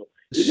voceando.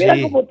 Y mira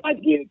cómo está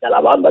aquí,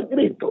 alabando a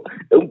Cristo.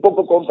 Es un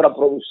poco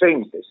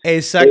contraproducente.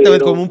 Exactamente,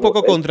 pero, como un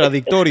poco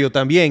contradictorio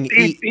también.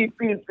 Sí.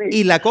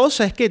 Y la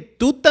cosa es que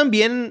tú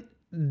también,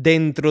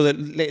 dentro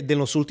de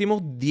los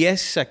últimos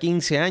 10 a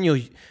 15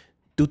 años,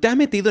 tú te has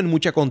metido en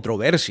mucha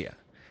controversia.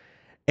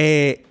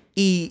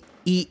 Y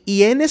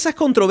en esas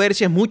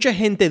controversias mucha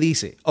gente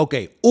dice, ok,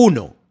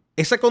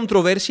 ¿esa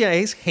controversia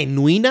es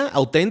genuina,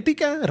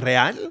 auténtica,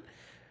 real?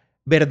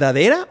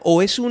 ¿Verdadera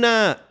o es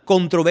una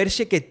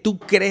controversia que tú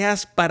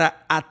creas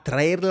para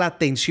atraer la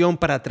atención,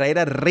 para atraer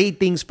a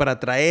ratings, para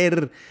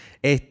atraer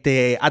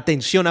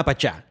atención a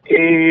Pachá?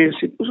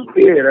 Si tú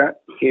supieras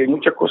que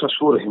muchas cosas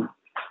surgen,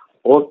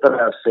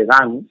 otras se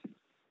dan,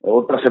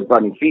 otras se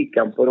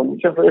planifican, pero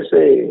muchas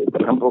veces,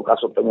 por ejemplo,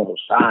 caso Temo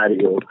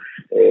Rosario,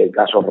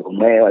 caso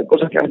Romeo, hay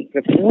cosas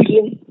que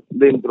fluyen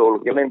dentro de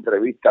lo que es la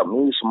entrevista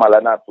misma, la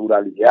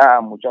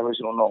naturalidad. Muchas veces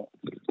uno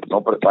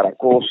no prepara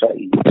cosas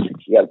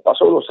y al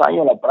paso de los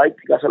años la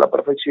práctica hace la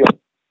perfección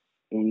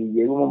y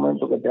llega un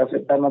momento que te hace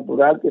tan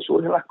natural que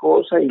surgen las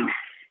cosas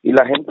y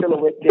la gente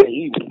lo ve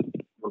creíble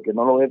porque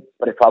no lo ve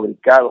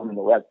prefabricado ni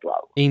lo ve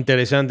actuado.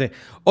 Interesante.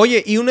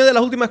 Oye, y una de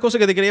las últimas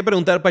cosas que te quería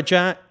preguntar,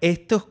 Pachá,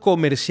 estos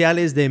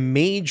comerciales de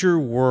Major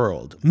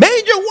World.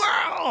 ¡Major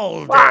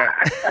World!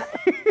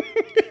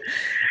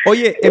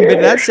 Oye, en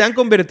verdad se han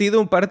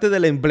convertido en parte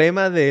del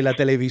emblema de la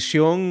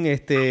televisión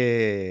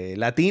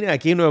latina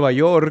aquí en Nueva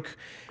York.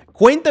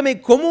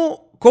 Cuéntame,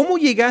 ¿cómo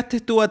llegaste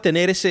tú a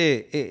tener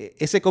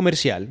ese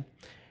comercial?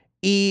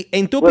 Y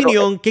en tu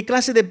opinión, ¿qué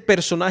clase de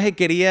personaje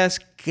querías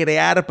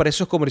crear para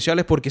esos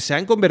comerciales? Porque se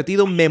han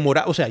convertido en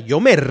memorables. O sea, yo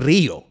me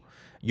río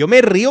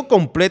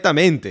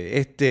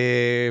completamente.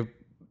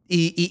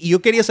 Y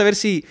yo quería saber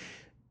si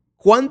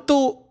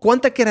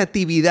cuánta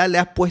creatividad le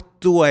has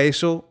puesto a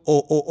eso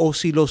o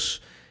si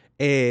los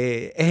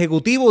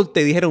ejecutivos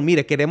te dijeron,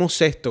 mire,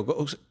 queremos esto.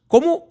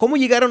 ¿Cómo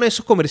llegaron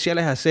esos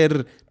comerciales a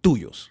ser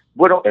tuyos?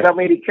 Bueno, el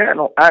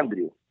americano,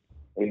 Andrew,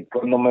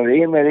 cuando me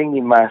veía en Merengue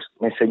y Más,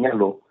 me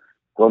señaló.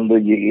 Cuando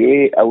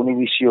llegué a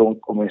Univision,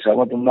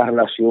 comenzamos a tener una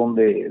relación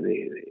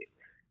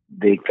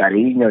de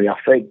cariño, de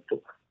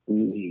afecto.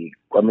 Y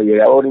cuando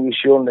llegué a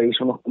Univision, le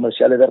hice unos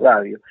comerciales de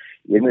radio.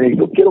 Y él me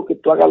dijo, yo quiero que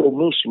tú hagas lo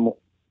mismo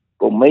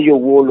con Major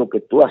World, lo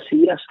que tú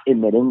hacías en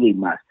Merengue y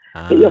Más.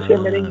 Ella hacía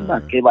Merengue y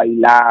Más, que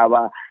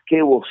bailaba,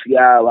 que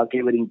voceaba,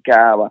 que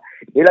brincaba.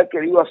 Era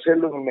querido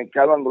hacerlo en el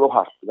mercado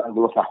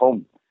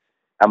anglosajón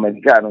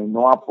americano y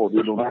no ha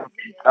podido, no ha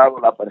encontrado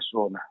la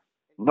persona.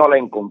 No la he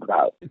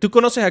encontrado. ¿Tú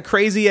conoces a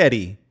Crazy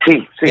Eddie?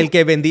 Sí. El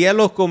que vendía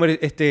los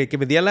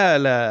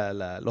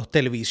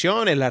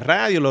televisiones, la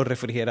radio, los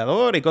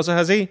refrigeradores y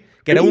cosas así.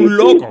 Que era un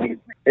loco. Sí.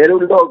 Era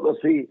un loco,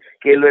 sí.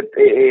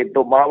 Que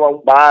tomaba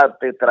un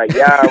bate,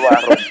 trayaba,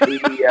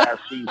 rompía,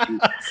 sí.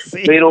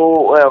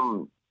 Pero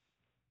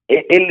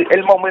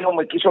él más o menos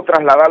me quiso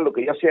trasladar lo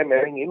que yo hacía en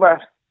Merengue y Más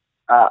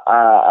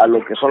a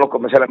lo que son los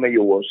comerciales de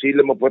Major World. Sí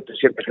le hemos puesto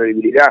cierta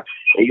credibilidad.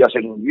 Ellos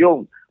hacen un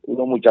guión.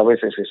 Uno muchas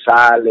veces se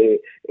sale,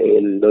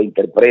 lo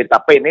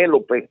interpreta.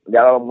 Penélope le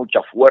ha dado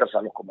mucha fuerza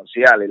a los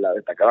comerciales, la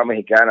destacada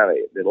mexicana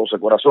de 12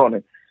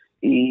 corazones,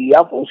 y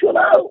ha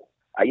funcionado,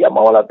 ha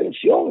llamado la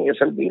atención y es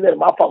el dealer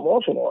más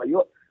famoso en Nueva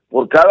York.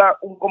 Por cada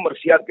un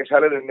comercial que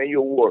sale del Major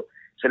World,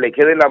 se le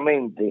queda en la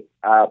mente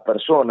a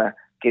personas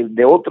que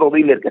de otro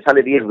dealer que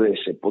sale 10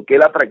 veces, porque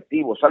es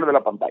atractivo, sale de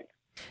la pantalla.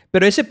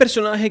 Pero ese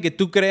personaje que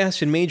tú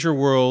creas en Major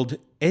World,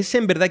 ¿es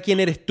en verdad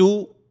quién eres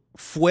tú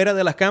fuera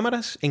de las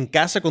cámaras, en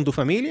casa con tu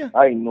familia?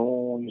 Ay,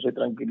 no, yo soy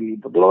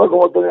tranquilito. Tú lo ves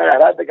como tú me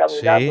agarraste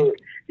caminando,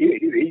 sí.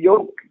 y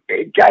yo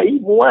caí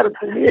muerto.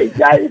 Y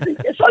caí,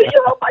 que soy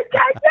yo,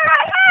 Pachá,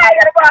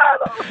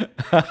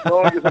 hermano.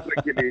 No, yo soy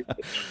tranquilito.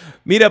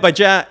 Mira,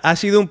 Pachá, ha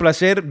sido un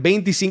placer.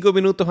 25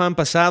 minutos han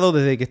pasado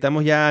desde que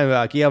estamos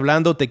ya aquí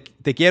hablando.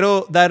 Te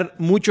quiero dar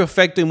mucho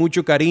afecto y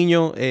mucho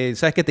cariño.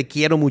 Sabes que te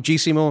quiero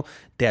muchísimo.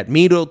 Te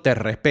admiro, te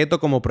respeto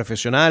como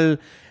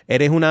profesional.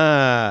 Eres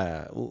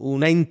una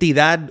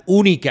entidad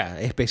única,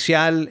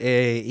 especial,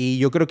 y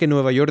yo creo que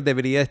Nueva York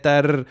debería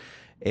estar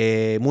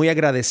muy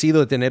agradecido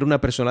de tener una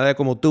personalidad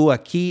como tú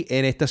aquí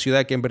en esta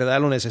ciudad que en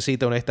verdad lo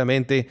necesita,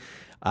 honestamente.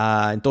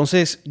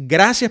 Entonces,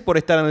 gracias por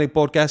estar en el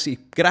podcast y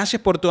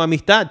gracias por tu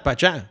amistad,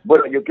 Pachá.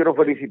 Bueno, yo quiero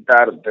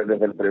felicitarte.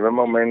 Desde el primer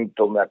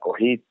momento me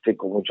acogiste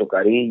con mucho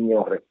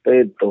cariño,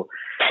 respeto.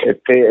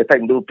 Esta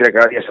industria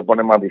cada día se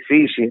pone más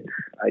difícil.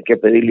 Hay que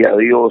pedirle a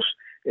Dios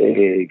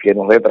que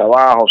nos dé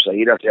trabajo,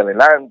 seguir hacia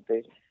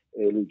adelante,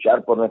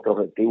 luchar por nuestro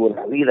objetivo en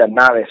la vida.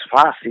 Nada es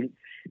fácil,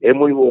 es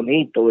muy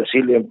bonito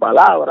decirlo en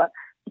palabras,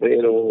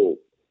 pero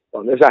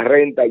cuando esa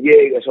renta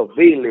llega, esos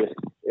biles,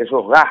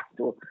 esos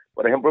gastos.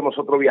 Por ejemplo,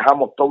 nosotros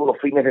viajamos todos los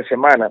fines de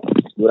semana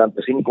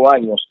durante 5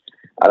 años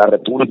a la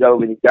República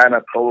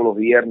Dominicana todos los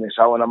viernes,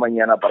 sábado en la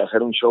mañana para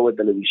hacer un show de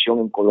televisión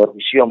en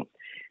Colorvisión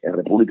en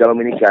República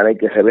Dominicana y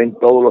que se ven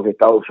todos los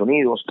Estados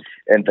Unidos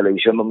en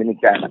televisión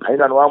dominicana. Hay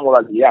una nueva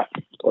modalidad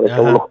por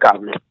todos los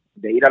cables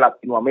de ir a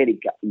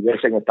Latinoamérica y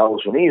verse en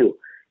Estados Unidos.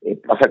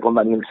 Pasa con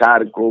Daniel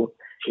Sarco,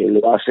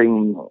 lo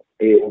hacen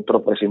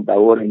otros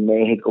presentadores en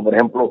México. Por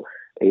ejemplo,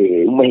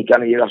 un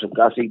mexicano llega a su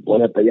casa y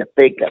pone TV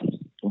Azteca,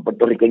 un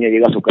puertorriqueño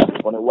llega a su casa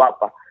y pone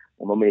Guapa,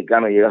 un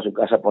dominicano llega a su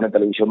casa y pone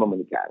televisión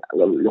dominicana.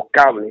 Los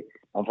cables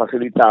han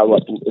facilitado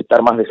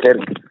estar más de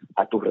cerca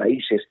a tus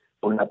raíces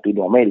por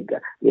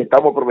Latinoamérica y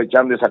estamos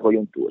aprovechando esa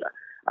coyuntura.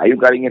 Hay un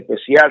cariño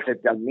especial, se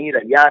te admira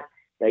ya,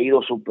 te ha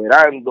ido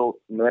superando,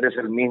 no eres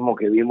el mismo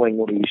que vimos en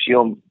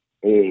Univision,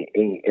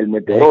 en el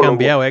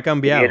meteorólogo. He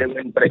cambiado.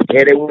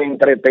 Eres un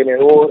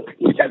entretenedor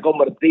y se ha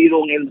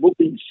convertido en el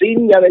buque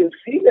insignia del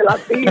cine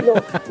latino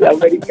y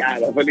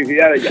americano.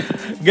 Felicidades ya.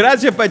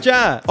 Gracias,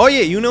 Pachá.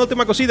 Oye, y una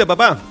última cosita,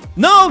 papá.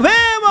 ¡Nos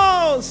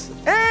vemos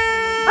en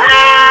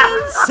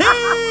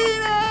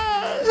cine!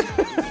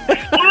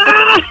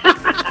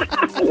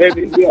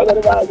 Bendiciones,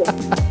 hermano.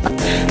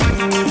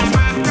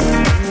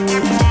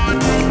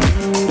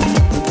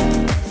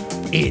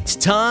 It's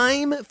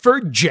time for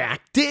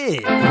Jacked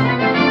In.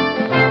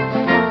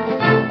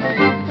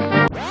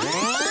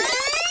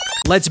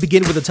 Let's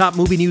begin with the top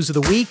movie news of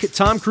the week.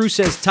 Tom Cruise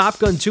says Top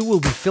Gun 2 will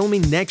be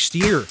filming next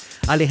year.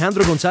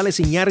 Alejandro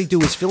González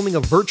Iñárritu is filming a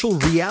virtual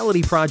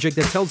reality project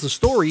that tells the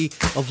story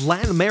of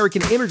Latin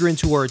American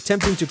immigrants who are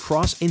attempting to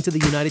cross into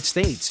the United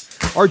States.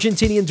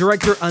 Argentinian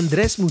director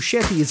Andrés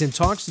Muschietti is in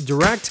talks to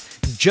direct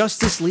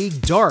Justice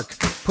League Dark.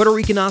 Puerto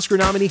Rican Oscar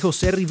nominee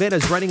Jose Rivera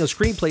is writing a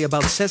screenplay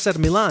about Cesar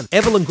Millan.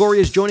 Eva Longoria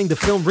is joining the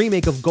film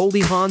remake of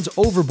Goldie Hawn's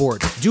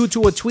Overboard. Due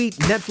to a tweet,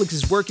 Netflix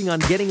is working on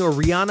getting a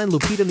Rihanna and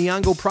Lupita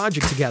Nyong'o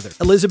project together.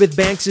 Elizabeth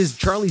Banks'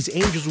 Charlie's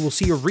Angels will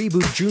see a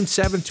reboot June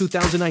 7,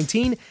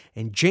 2019,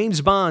 and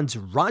James Bond's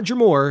Roger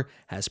Moore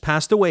has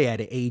passed away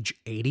at age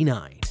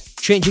 89.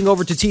 Changing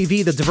over to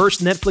TV, the diverse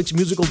Netflix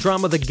musical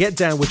drama The Get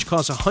Down, which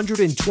cost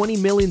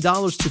 $120 million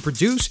to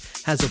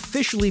produce, has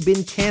officially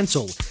been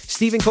canceled.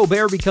 Stephen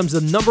Colbert becomes the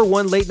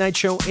 #1 late-night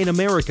show in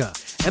America.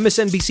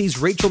 MSNBC's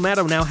Rachel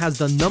Maddow now has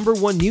the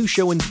 #1 news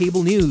show in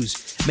cable news.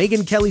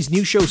 Megyn Kelly's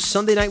new show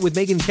Sunday Night with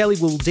Megyn Kelly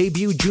will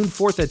debut June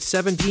 4th at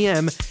 7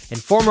 p.m.,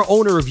 and former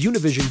owner of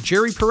Univision,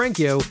 Jerry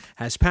Perenchio,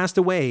 has passed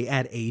away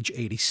at age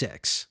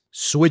 86.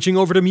 Switching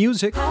over to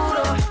music.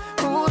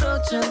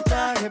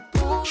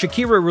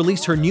 Shakira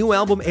released her new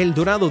album El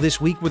Dorado this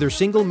week with her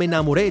single Me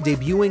Enamoré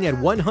debuting at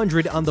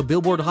 100 on the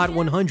Billboard Hot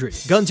 100.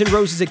 Guns N'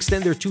 Roses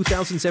extend their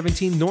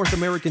 2017 North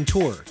American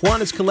tour.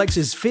 Juanes collects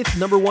his 5th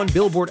 #1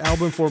 Billboard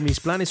album for Mis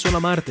Planes Son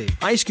Amarte.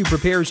 Ice Cube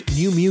prepares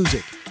new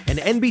music. And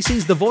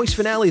NBC's The Voice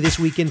finale this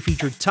weekend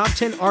featured top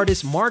 10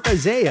 artist Mark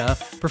Isaiah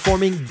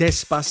performing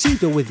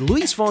Despacito with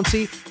Luis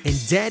Fonsi and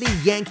Daddy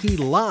Yankee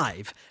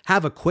live.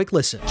 Have a quick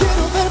listen.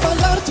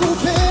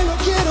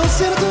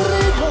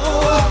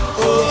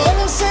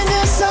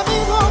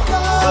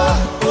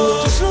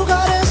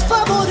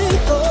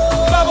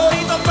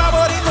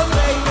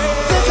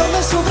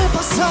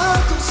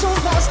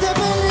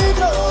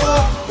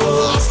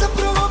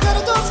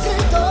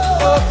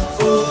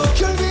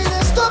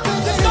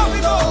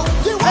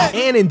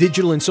 And in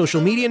digital and social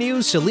media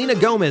news, Selena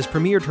Gomez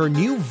premiered her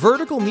new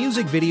vertical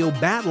music video,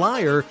 Bad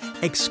Liar,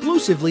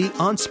 exclusively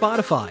on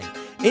Spotify.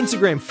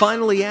 Instagram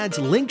finally adds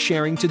link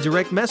sharing to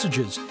direct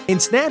messages. And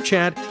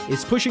Snapchat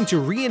is pushing to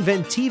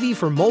reinvent TV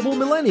for mobile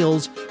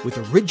millennials with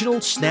original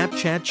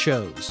Snapchat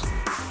shows.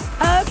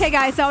 Okay,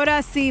 guys,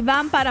 ahora sí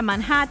van para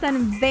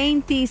Manhattan,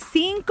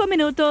 25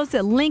 minutos,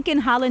 Lincoln,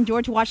 Holland,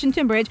 George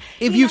Washington Bridge.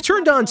 If you've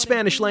turned on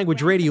Spanish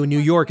language radio in New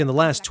York in the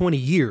last 20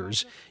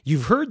 years,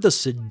 you've heard the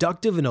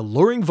seductive and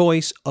alluring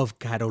voice of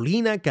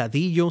Carolina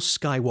Cadillo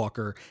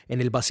Skywalker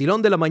in El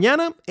Vacilón de la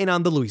Mañana and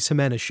on The Luis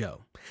Jimenez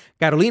Show.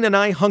 Carolina and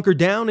I hunkered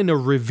down in a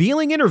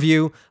revealing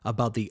interview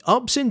about the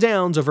ups and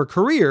downs of her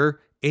career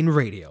in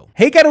radio.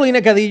 Hey,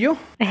 Carolina Cadillo.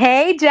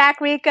 Hey,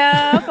 Jack Rico.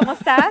 ¿Cómo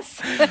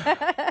estás?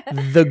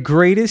 The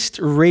greatest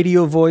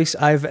radio voice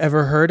I've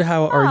ever heard.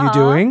 How are you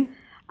doing?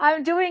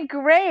 I'm doing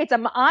great.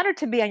 I'm honored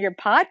to be on your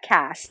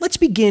podcast. Let's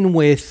begin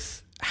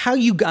with how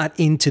you got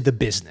into the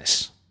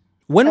business.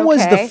 When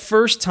was the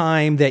first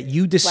time that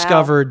you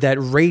discovered that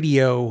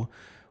radio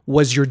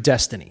was your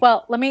destiny?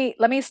 Well, let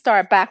me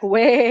start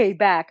way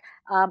back.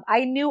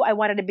 I knew I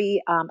wanted to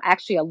be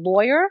actually a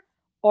lawyer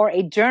or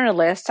a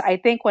journalist, I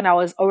think when I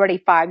was already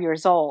 5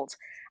 years old.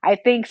 I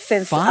think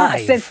since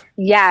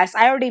yes,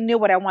 I already knew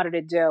what I wanted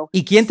to do.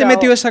 ¿Y quién te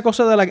metió esa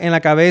cosa en la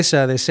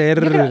cabeza de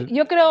ser?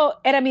 Yo creo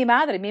era mi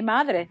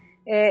madre.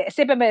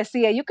 Siempre me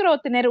decía, yo quiero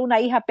tener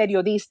una hija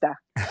periodista.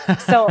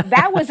 So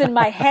that was in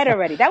my head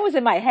already.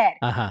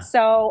 Uh-huh.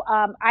 So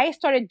I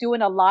started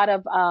doing a lot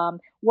of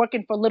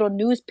working for little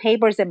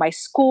newspapers in my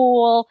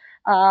school,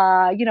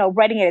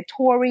 writing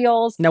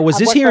editorials. Now, was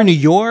this here in New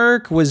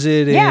York? Was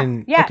it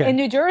in... Yeah, in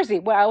New Jersey.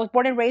 Well, I was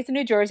born and raised in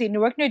New Jersey,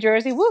 Newark, New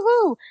Jersey.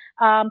 Woohoo!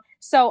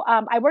 So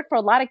I worked for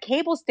a lot of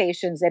cable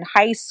stations in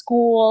high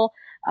school.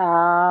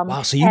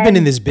 Wow, so you've been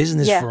in this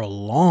business for a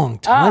long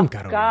time,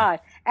 Carolina. Oh, God.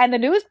 And the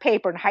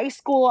newspaper in high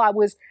school, I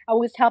was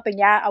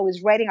helping out. I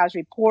was writing, I was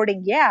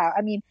reporting. Yeah,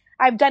 I mean,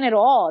 I've done it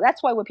all.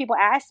 That's why when people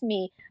ask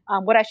me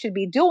what I should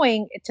be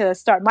doing to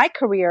start my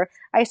career,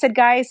 I said,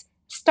 guys,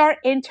 start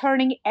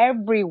interning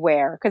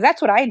everywhere, because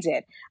that's what I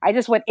did. I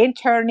just went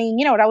interning.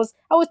 You know, I was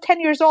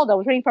 10 years old. I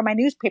was writing for my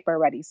newspaper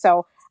already,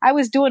 so I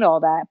was doing all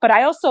that. But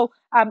I also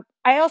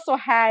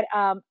had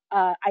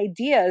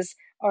ideas,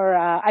 or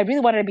I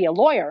really wanted to be a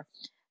lawyer.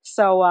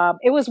 So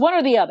it was one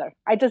or the other.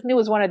 I just knew it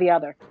was one or the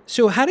other.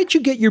 So how did you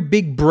get your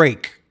big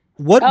break?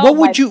 What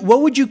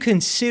would you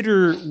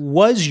consider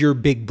was your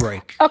big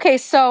break? Okay,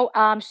 so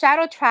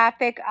Shadow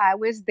Traffic, I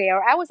was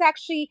there. I was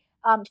actually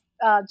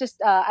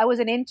I was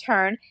an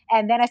intern,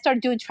 and then I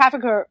started doing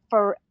traffic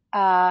for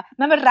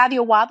remember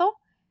Radio Wado?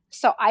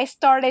 So I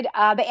started,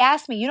 they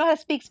asked me, you know how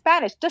to speak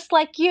Spanish? Just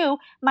like you,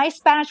 my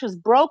Spanish was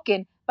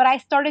broken, but I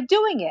started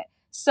doing it.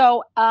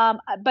 So,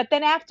 but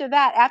then after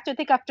that, after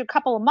a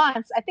couple of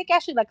months, I think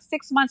actually like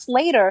 6 months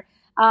later,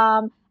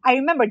 I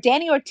remember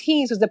Danny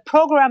Ortiz was the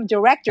program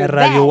director.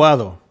 Radio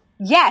Wado.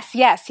 Yes.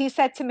 He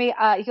said to me,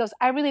 he goes,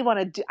 I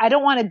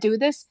don't want to do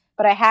this,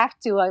 but I have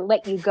to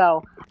let you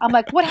go. I'm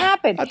like, what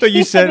happened? I thought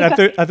you said, I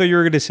thought you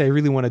were going to say, I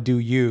really want to do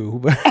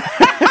you.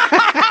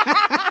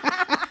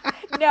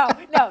 No,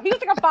 he was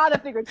like a father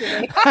figure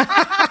to me.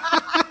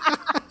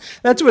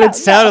 That's what it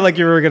sounded like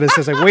you were going to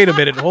say. It's like, wait a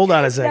minute, hold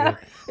on a second.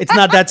 It's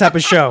not that type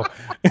of show.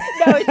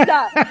 No, it's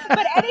not.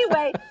 But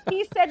anyway,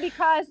 he said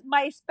because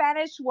my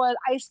Spanish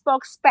I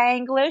spoke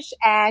Spanglish,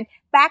 and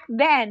back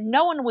then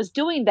no one was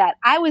doing that.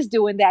 I was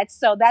doing that,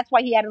 so that's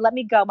why he had to let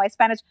me go. My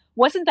Spanish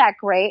wasn't that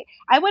great.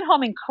 I went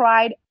home and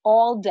cried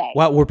all day.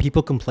 What, were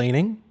people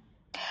complaining?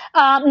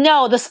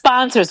 No, the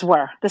sponsors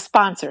were. The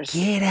sponsors.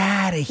 Get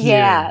out of here.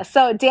 Yeah.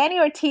 So Danny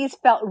Ortiz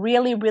felt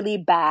really, really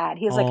bad.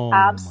 He's like,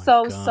 I'm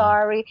so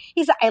sorry.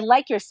 He's like, I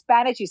like your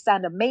Spanish. You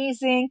sound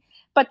amazing.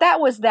 But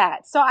that was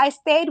that. So I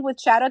stayed with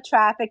Shadow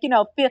Traffic,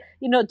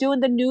 doing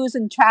the news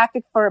and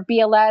traffic for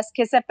BLS,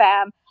 Kiss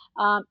FM.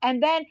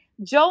 And then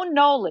Joe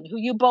Nolan,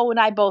 who Bo and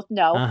I both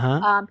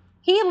know,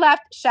 he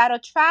left Shadow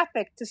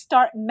Traffic to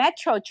start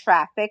Metro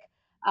Traffic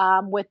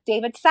with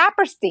David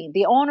Saperstein,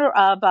 the owner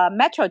of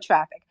Metro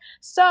Traffic.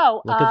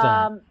 So, look at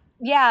that.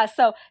 Yeah.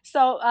 So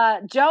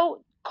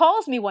Joe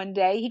calls me one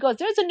day. He goes,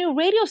 there's a new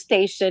radio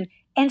station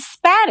in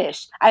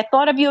Spanish. I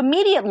thought of you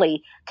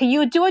immediately. Can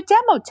you do a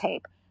demo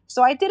tape?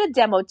 So I did a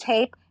demo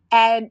tape,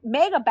 and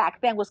Mega back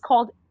then was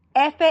called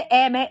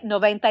FM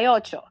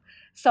 98.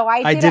 So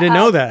I didn't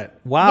know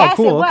that. Wow, yes,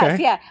 cool. It was,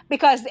 okay. Yeah,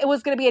 because it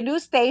was going to be a new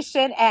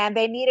station, and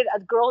they needed a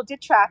girl who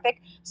did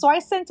traffic. So I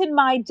sent in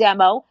my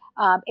demo.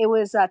 It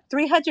was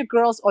 300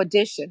 girls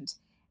auditioned.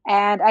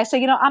 And I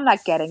said, I'm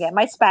not getting it.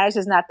 My Spanish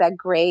is not that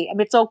great. I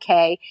mean, it's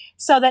okay.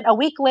 So then a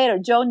week later,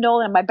 Joe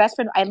Nolan and my best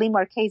friend Eileen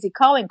Marchese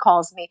Cohen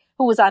calls me,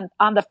 who was on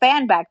the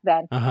Fan back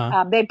then.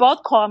 They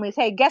both called me and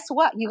say, hey, guess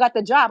what? You got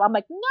the job. I'm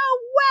like,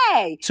 no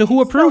way. So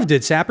who approved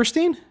it?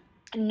 Saperstein?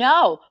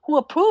 No. Who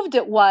approved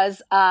it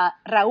was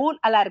Raul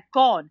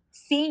Alarcón,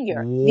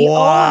 Sr., the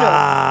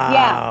owner.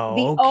 Yeah,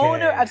 the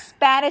owner of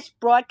Spanish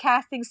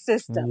Broadcasting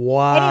System.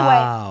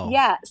 Wow. Anyway,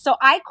 yeah. So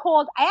I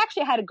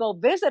actually had to go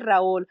visit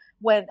Raul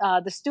when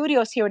the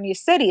studio's here in New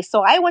City.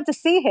 So I went to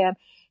see him.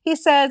 He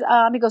said,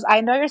 he goes,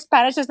 I know your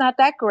Spanish is not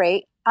that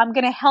great. I'm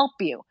going to help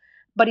you.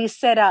 But he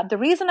said, the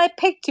reason I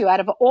picked you out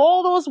of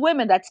all those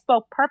women that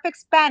spoke perfect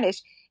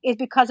Spanish is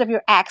because of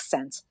your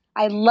accent.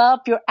 I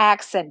love your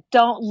accent.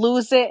 Don't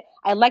lose it.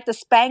 I like the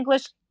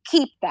Spanglish.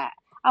 Keep that.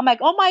 I'm like,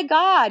 oh my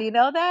God, you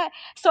know that?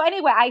 So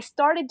anyway, I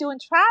started doing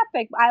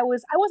traffic. I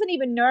wasn't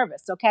even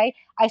nervous, okay?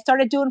 I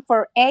started doing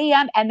for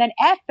AM and then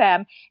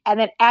FM. And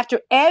then after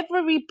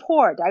every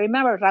report, I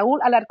remember Raul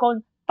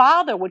Alarcón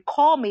father would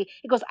call me.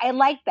 He goes, I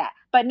like that.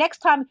 But next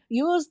time,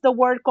 use the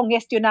word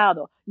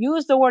congestionado.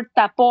 Use the word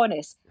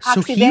tapones.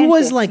 So he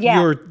was like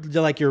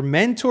your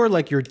mentor,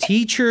 like your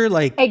teacher,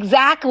 like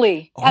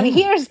exactly. Oh, I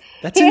mean,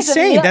 that's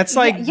insane. That's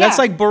like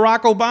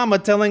Barack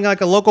Obama telling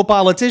like a local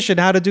politician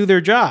how to do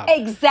their job.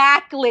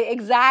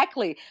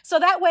 Exactly. So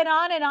that went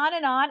on and on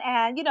and on,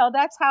 and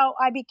that's how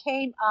I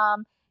became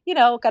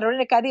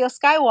Carolina Cadillo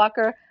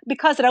Skywalker,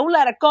 because Raul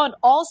Alarcón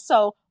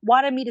also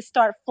wanted me to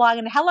start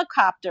flying a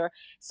helicopter.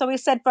 So he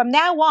said, from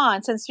now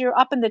on, since you're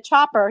up in the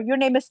chopper, your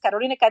name is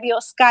Carolina Cadillo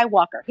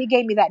Skywalker. He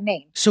gave me that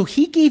name. So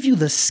he gave you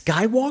the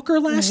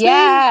Skywalker last name?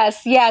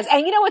 Yes.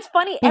 And what's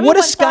funny? But what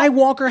does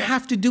Skywalker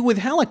have to do with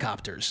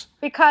helicopters?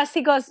 Because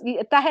he goes,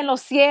 estás en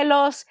los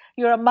cielos,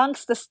 you're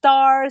amongst the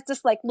stars,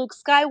 just like Luke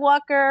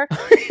Skywalker.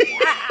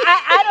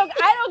 I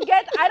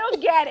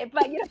don't get it,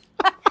 but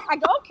I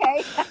go,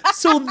 okay.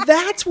 So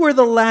that's where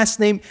the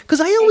last name,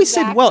 because I always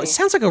said, well, it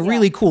sounds like a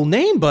really cool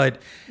name, but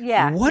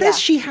what does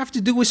she have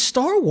to do with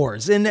Star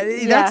Wars? And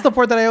that's the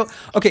part that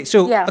okay,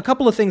 so a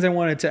couple of things I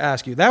wanted to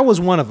ask you. That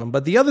was one of them.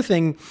 But the other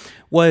thing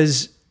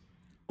was,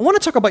 I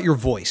want to talk about your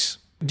voice.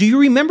 Do you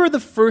remember the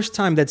first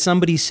time that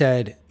somebody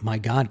said, my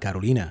God,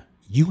 Carolina,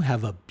 you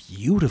have a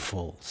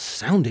beautiful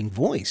sounding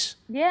voice?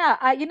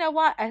 Yeah, you know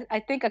what? I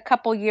think a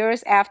couple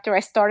years after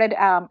I started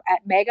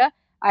at Mega,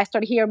 I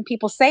started hearing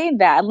people saying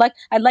that.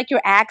 I like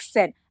your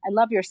accent. I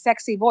love your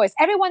sexy voice.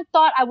 Everyone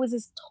thought I was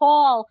this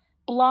tall,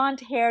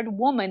 blonde-haired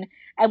woman.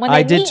 And when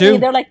they meet me,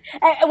 they're like,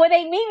 when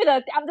they meet me,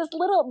 I'm this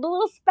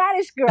little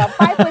Spanish girl,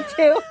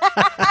 5'2".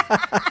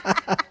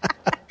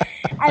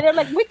 And they're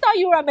like, we thought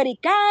you were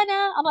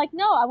Americana. I'm like,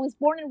 no, I was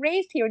born and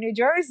raised here in New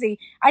Jersey.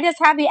 I just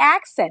have the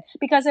accent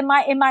because in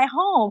my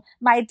home,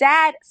 my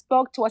dad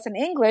spoke to us in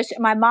English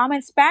and my mom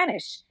in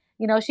Spanish.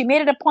 She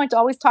made it a point to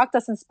always talk to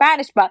us in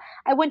Spanish, but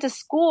I went to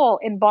school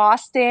in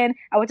Boston.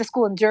 I went to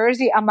school in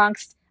Jersey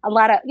amongst a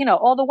lot of,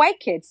 all the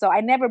white kids. So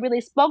I never really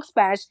spoke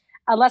Spanish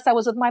unless I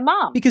was with my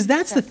mom. Because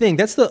that's the thing.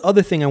 That's the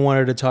other thing I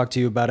wanted to talk to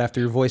you about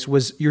after your voice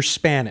was your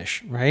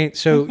Spanish, right?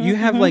 So you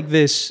have like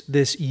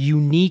this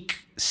unique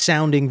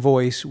sounding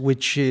voice,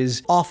 which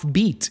is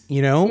offbeat,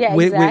 Yeah,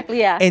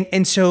 exactly,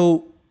 And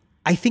so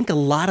I think a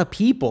lot of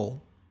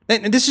people,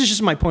 and this is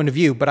just my point of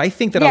view, but I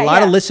think that a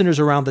lot of listeners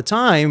around the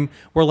time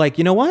were like,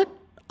 you know what?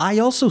 I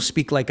also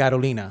speak like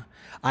Carolina.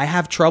 I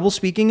have trouble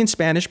speaking in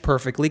Spanish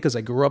perfectly because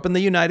I grew up in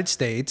the United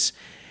States.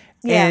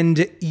 Yeah.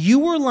 And you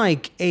were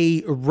like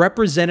a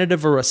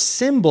representative or a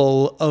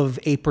symbol of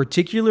a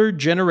particular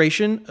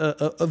generation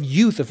of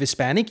youth, of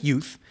Hispanic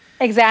youth.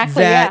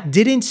 Exactly. That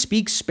didn't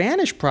speak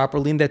Spanish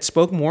properly and that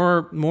spoke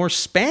more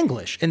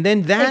Spanglish. And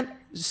then that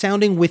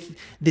sounding with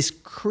this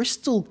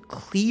crystal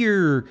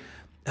clear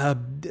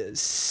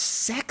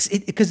sex,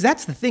 because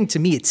that's the thing to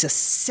me. It's a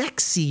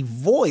sexy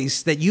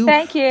voice that you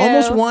Thank you.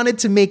 almost wanted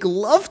to make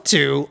love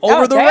to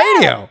over the damn.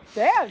 radio.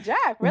 Damn,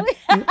 Jack, really?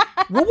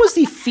 What was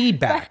the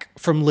feedback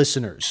from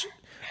listeners?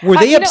 Were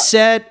they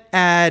upset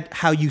at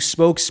how you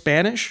spoke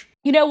Spanish?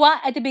 You know what?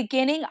 At the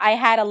beginning, I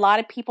had a lot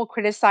of people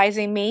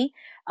criticizing me,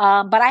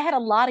 but I had a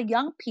lot of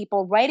young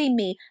people writing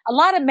me. A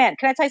lot of men.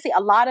 Can I tell you?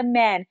 A lot of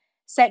men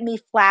sent me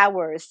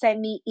flowers, sent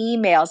me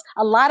emails.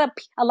 A lot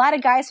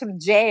of guys from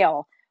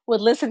jail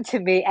would listen to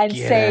me and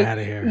say,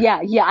 outta here.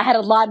 Yeah. I had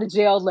a lot of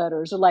jail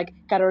letters, or like,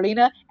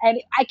 Carolina,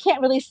 and I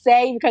can't really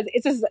say because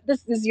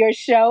this is your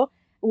show,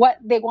 what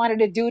they wanted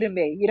to do to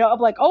me. You know, I'm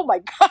like, oh my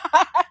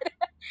God.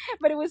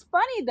 But it was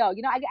funny though.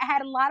 You know, I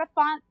had a lot of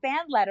fan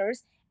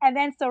letters. And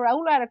then so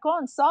Raul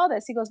Alarcón saw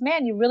this. He goes,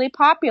 man, you're really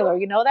popular.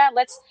 You know that?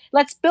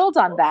 Let's build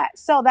on that.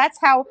 So that's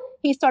how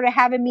he started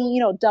having me,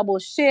 you know, double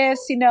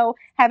shifts, you know,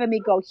 having me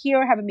go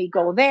here, having me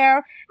go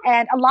there.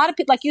 And a lot of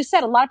people, like you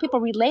said, a lot of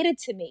people related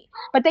to me.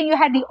 But then you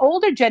had the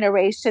older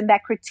generation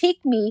that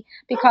critiqued me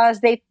because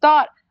they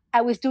thought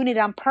I was doing it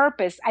on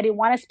purpose. I didn't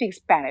want to speak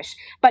Spanish.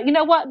 But you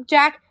know what,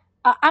 Jack?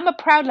 I'm a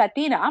proud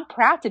Latina. I'm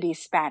proud to be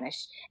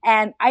Spanish.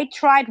 And I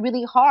tried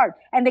really hard.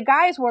 And the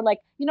guys were like,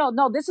 you know,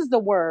 no, this is the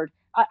word.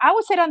 I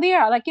would say it on the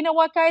air, like, you know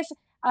what, guys,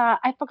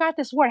 I forgot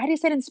this word. How do you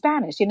say it in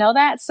Spanish? You know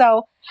that?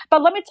 So,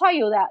 but let me tell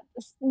you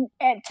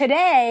that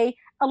today,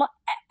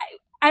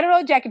 I don't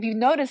know, Jack, if you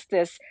noticed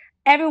this,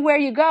 everywhere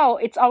you go,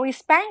 it's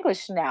always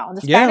Spanglish now. On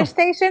the Spanish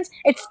stations,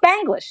 it's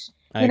Spanglish.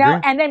 You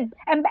know, agree.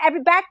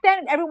 and back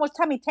then, everyone was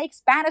telling me, take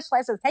Spanish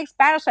lessons,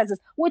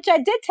 which I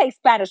did take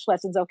Spanish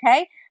lessons,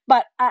 okay?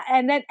 But,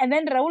 and then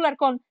Raul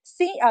Alarcón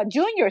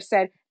Jr.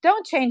 said,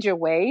 don't change your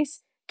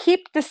ways.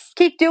 Keep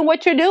doing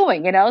what you're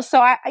doing, you know?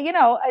 So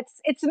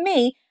it's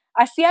me.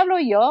 Así hablo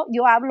yo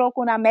hablo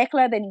con una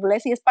mezcla de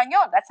inglés y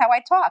español. That's how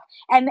I talk.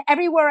 And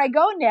everywhere I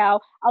go now,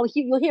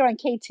 you'll hear on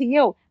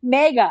KTU,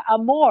 Mega,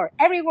 Amor,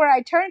 everywhere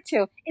I turn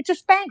to, it's a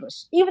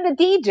Spanglish. Even the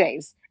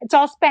DJs, it's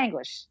all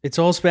Spanglish. It's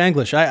all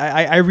Spanglish.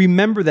 I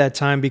remember that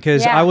time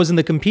because I was in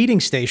the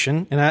competing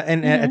station,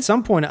 and at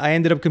some point I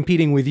ended up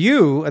competing with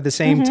you at the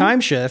same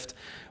time shift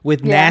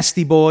with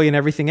Nasty Boy and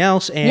everything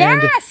else.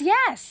 And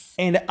yes.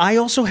 And I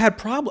also had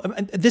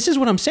problems. This is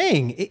what I'm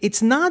saying.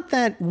 It's not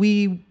that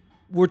we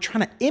were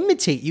trying to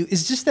imitate you.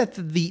 It's just that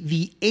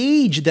the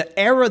age, the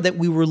era that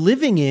we were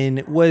living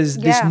in was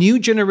this new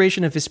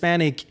generation of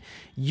Hispanic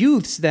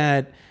youths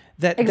that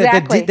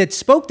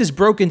spoke this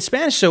broken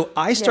Spanish. So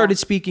I started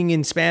speaking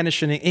in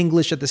Spanish and in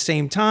English at the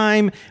same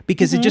time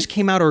because it just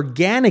came out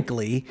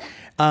organically.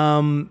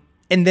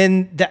 And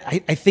then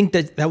I think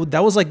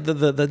that was like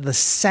the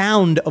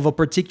sound of a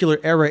particular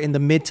era in the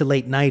mid to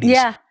late 90s.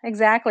 Yeah,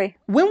 exactly.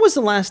 When was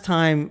the last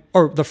time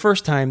or the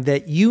first time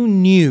that you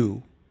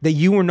knew that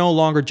you were no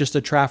longer just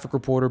a traffic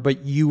reporter,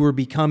 but you were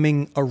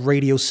becoming a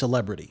radio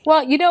celebrity?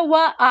 Well, you know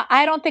what?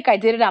 I don't think I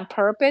did it on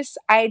purpose.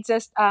 I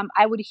just,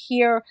 I would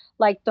hear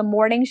like the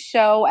morning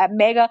show at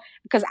Mega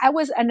because I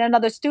was in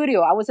another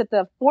studio. I was at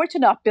the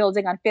Fortunoff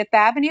building on Fifth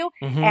Avenue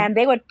and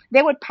they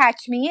would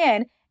patch me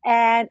in.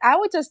 And I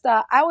would just,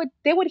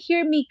 they would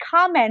hear me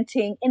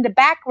commenting in the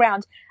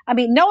background. I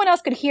mean, no one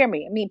else could hear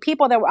me. I mean,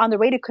 people that were on the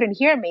radio couldn't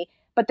hear me,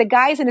 but the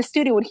guys in the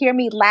studio would hear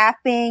me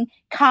laughing,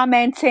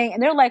 commenting,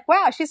 and they're like,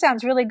 wow, she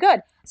sounds really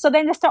good. So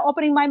then they start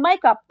opening my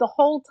mic up the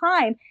whole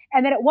time.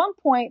 And then at one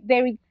point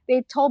they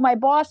told my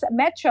boss at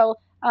Metro,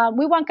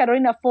 we want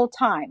Carolina full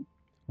time.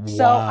 Wow,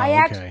 so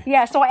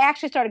I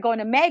actually started going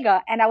to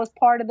Mega and I was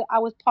part of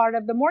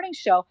the morning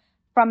show.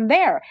 From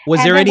there.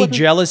 Was there any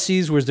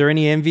jealousies? Was there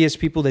any envious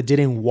people that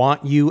didn't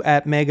want you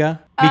at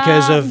Mega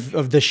because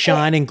of the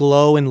shine and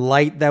glow and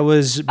light that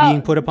was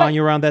being put upon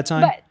you around that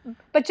time?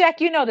 But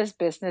Jack, you know this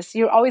business.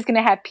 You're always going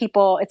to have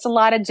people. It's a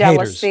lot of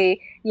jealousy.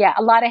 Haters. Yeah,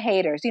 a lot of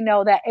haters. You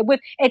know that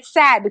it's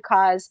sad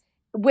because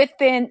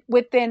within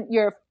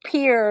your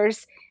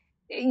peers,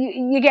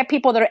 you get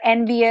people that are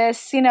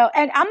envious. You know,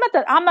 and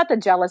I'm not the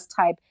jealous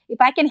type. If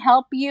I can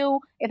help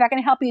you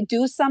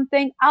do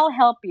something, I'll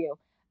help you.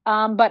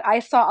 But I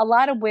saw a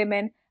lot of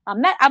women. I'm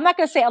not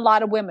going to say a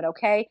lot of women.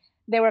 Okay,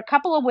 there were a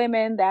couple of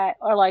women that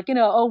are like, you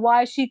know, oh,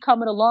 why is she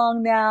coming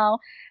along now?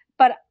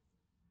 But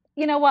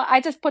you know what? I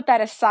just put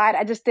that aside.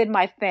 I just did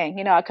my thing.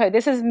 You know, okay,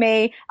 this is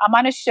me. I'm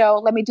on a show.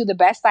 Let me do the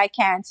best I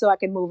can so I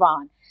can move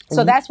on.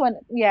 So that's when,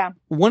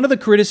 One of the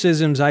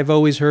criticisms I've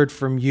always heard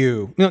from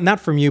you, no,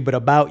 not from you, but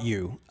about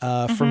you,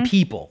 from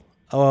people,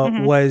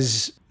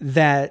 was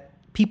that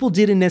people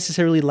didn't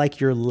necessarily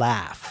like your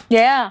laugh.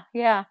 Yeah.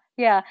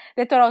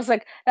 They thought I was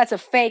like, that's a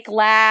fake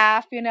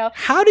laugh, you know.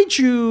 How did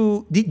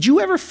you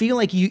ever feel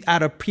like you,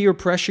 out of peer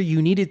pressure,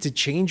 you needed to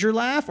change your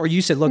laugh? Or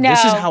you said, look,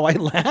 this is how I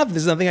laugh.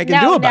 There's nothing I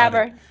can do about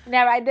it.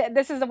 Never.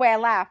 This is the way I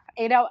laugh.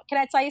 You know, can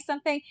I tell you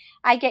something?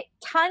 I get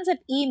tons of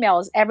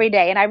emails every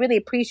day, and I really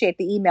appreciate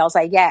the emails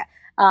I get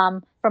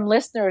from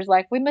listeners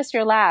like, we miss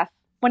your laugh.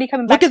 When are you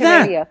coming back to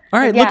radio? All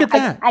right, look at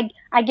that.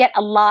 I get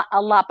a lot.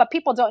 But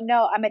people don't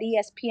know I'm at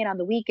ESPN on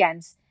the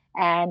weekends.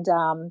 And,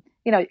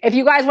 you know, if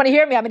you guys want to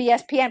hear me, I'm at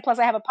ESPN. Plus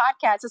I have a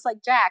podcast just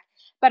like Jack.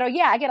 But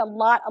I get a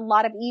lot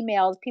of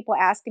emails, people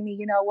asking me,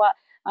 you know what,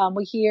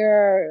 We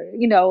hear,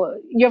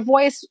 your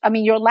voice. I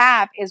mean, your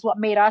laugh is what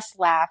made us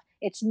laugh.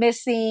 It's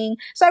missing.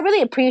 So I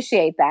really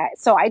appreciate that.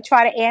 So I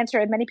try to answer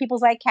as many people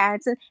as I can.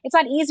 It's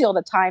not easy all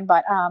the time,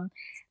 but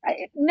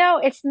no,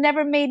 it's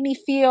never made me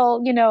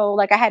feel,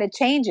 like I had to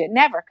change it.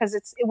 Never,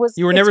 because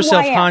You were never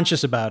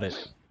self-conscious about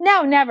it.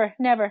 No, never.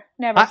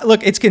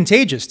 Look, it's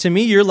contagious. To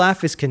me, your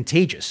laugh is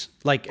contagious.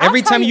 Like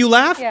every time you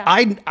laugh, yeah.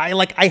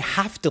 I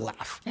have to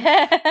laugh.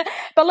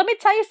 But let me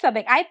tell you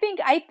something. I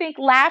think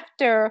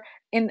laughter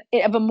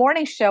of a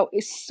morning show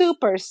is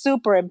super,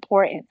 super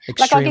important.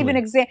 Extremely.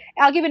 Like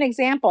I'll give you an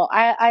example.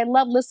 I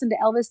love listening to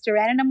Elvis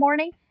Duran in the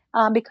morning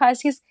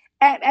because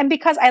and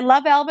because I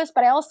love Elvis,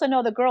 but I also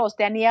know the girls,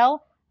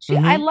 Danielle.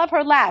 I love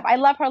her laugh.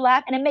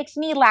 And it makes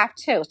me laugh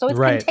too. So it's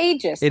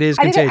contagious. It is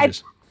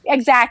contagious.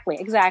 Exactly.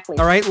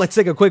 All right, let's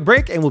take a quick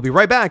break, and we'll be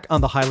right back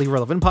on the Highly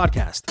Relevant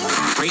Podcast.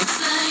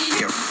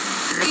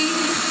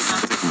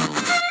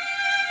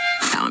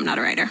 No, I'm not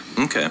a writer.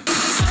 Okay.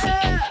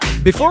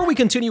 Before we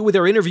continue with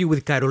our interview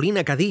with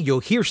Carolina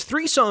Cadillo, here's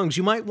 3 songs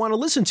you might want to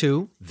listen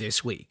to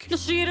this week.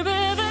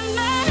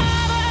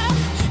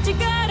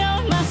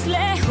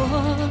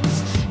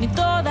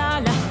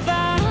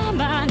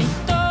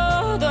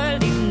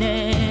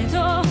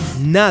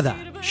 Nada,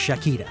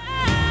 Shakira.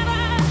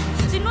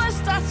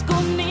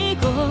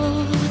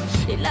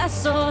 La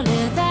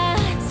soledad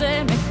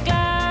se me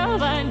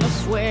clava en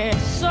los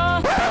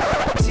huesos.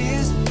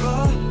 Tears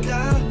roll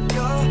down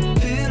your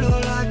pillow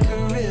like a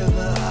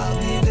river. I'll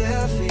be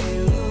there for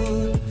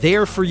you.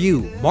 There for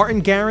You,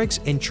 Martin Garrix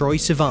and Troye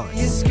Sivan.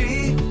 You're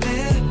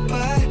screaming,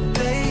 but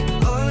they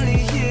only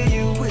hear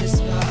you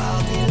whisper.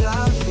 I'll be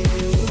loud for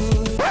you.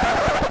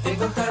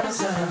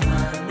 Encontrarnos al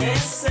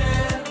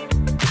amanecer,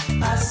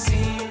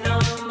 así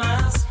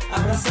nomás,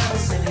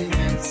 abrazados en la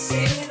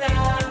inmensidad.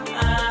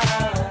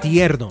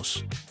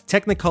 Tiernos,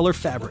 Technicolor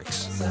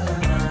Fabrics.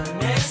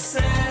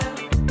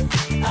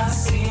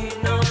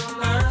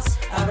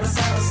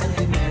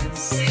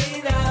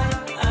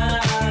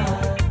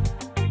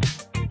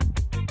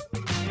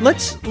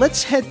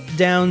 Let's head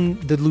down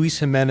the Luis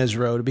Jimenez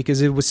road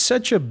because it was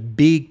such a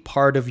big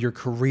part of your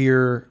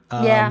career,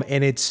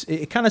 and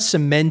it kind of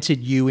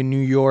cemented you in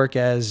New York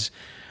as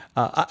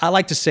I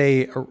like to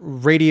say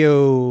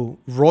radio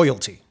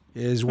royalty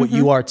is what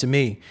you are to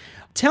me.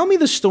 Tell me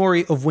the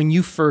story of when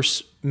you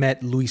first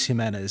met Luis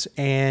Jimenez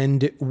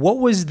and what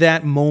was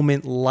that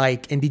moment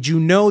like? And did you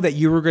know that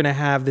you were going to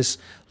have this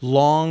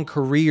long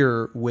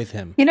career with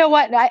him? You know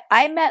what?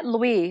 I met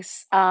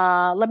Luis,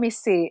 let me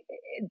see.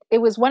 It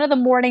was one of the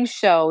morning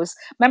shows.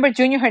 Remember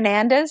Junior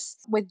Hernandez?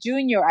 With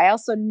Junior, I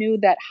also knew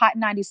that Hot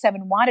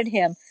 97 wanted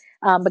him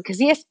because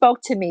he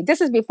spoke to me.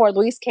 This is before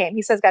Luis came.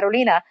 He says,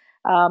 Carolina,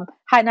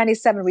 Hot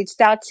 97 reached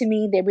out to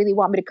me. They really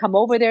want me to come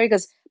over there. He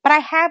goes,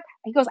 I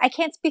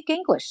can't speak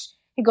English.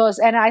 He goes,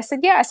 and I said,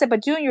 yeah. I said,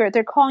 but Junior,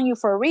 they're calling you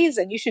for a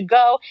reason. You should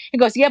go. He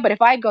goes, yeah, but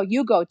if I go,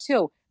 you go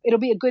too. It'll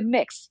be a good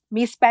mix.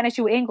 Me Spanish,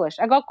 you English.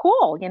 I go,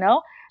 cool,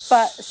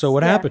 But so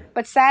what happened?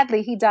 But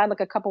sadly, he died like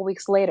a couple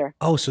weeks later.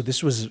 Oh, so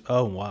this was,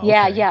 oh, wow.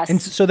 Yeah, okay. yes.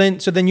 And so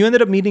then you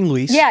ended up meeting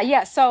Luis.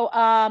 Yeah. So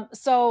I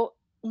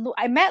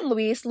met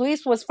Luis.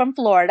 Luis was from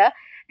Florida,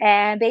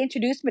 and they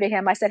introduced me to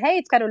him. I said, hey,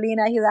 it's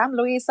Carolina. He's like, I'm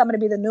Luis. I'm going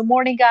to be the new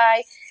morning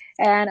guy.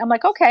 And I'm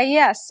like, okay,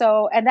 yeah.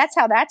 So, and that's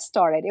how that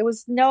started. It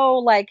was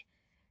no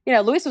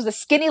Luis was a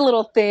skinny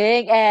little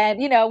thing, and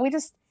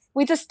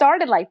we just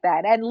started like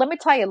that. And let me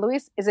tell you,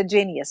 Luis is a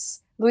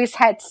genius. Luis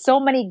had so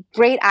many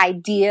great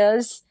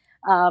ideas,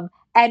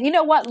 and you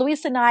know what,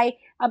 Luis and I,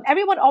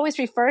 everyone always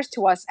refers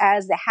to us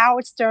as the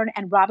Howard Stern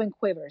and Robin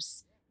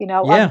Quivers,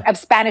 of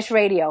Spanish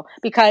radio,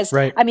 because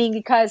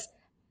because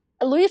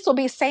Luis will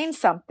be saying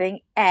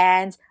something,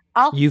 and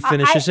you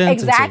finish his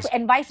sentences, exactly,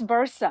 and vice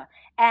versa.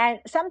 And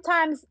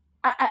sometimes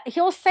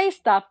he'll say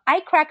stuff,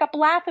 I crack up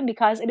laughing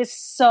because it is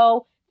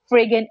so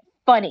friggin'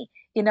 funny,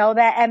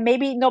 that, and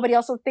maybe nobody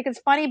else will think it's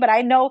funny, but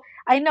I know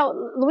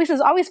Luis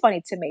is always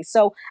funny to me.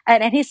 So,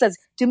 and he says,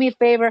 do me a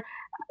favor,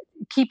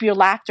 keep your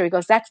laughter. He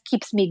goes, that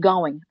keeps me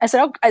going. I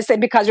said,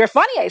 because you're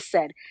funny, I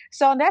said.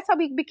 So that's how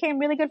we became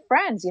really good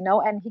friends,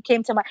 and he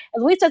came to and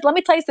Luis says, let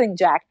me tell you something,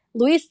 Jack.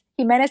 Luis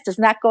Jimenez does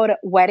not go to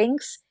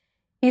weddings.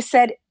 He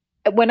said,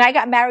 when I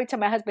got married to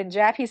my husband,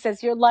 Jeff, he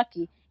says, you're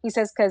lucky. He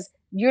says, because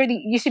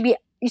you should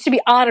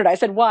be honored. I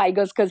said, why? He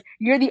goes, because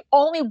you're the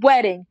only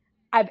wedding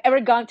I've ever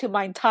gone to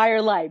my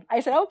entire life.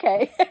 I said,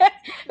 okay.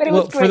 But it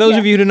was great. For those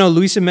of you who know,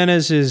 Luis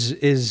Jimenez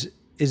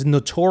is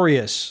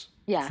notorious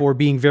for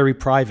being very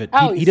private.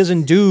 He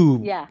doesn't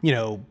do,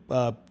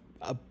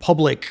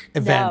 public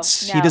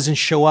events. No. He doesn't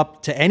show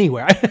up to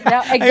anywhere. No,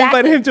 exactly. I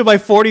invited him to my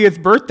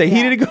 40th birthday. Yeah.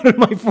 He didn't go to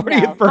my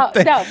 40th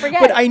birthday. No,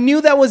 forget but it. I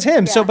knew that was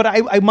him. Yeah. So, but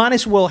I might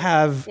as well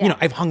have,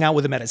 I've hung out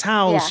with him at his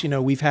house. Yeah.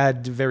 We've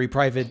had very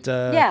private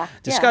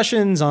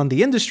discussions on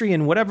the industry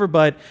and whatever.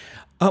 But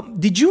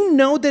did you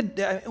know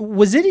that,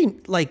 was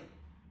it like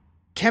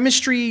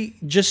chemistry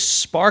just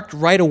sparked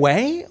right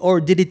away? Or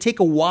did it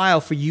take a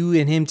while for you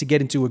and him to get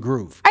into a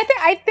groove?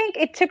 I think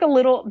it took a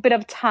little bit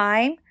of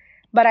time,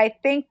 but I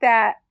think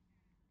that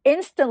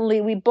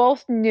instantly we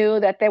both knew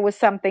that there was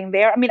something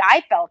there. I mean,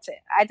 I felt it.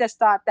 I just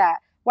thought that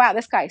wow,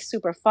 this guy is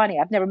super funny.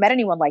 I've never met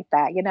anyone like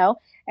that, you know?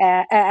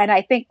 And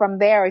I think from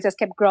there, it just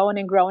kept growing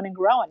and growing and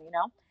growing, you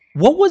know?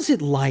 What was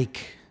it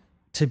like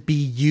to be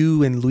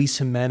you and Luis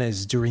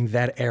Jimenez during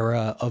that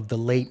era of the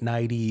late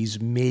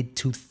 90s, mid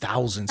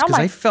 2000s? Because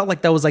I felt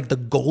like that was like the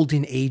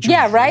golden age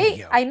of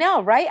radio. I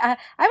know, right?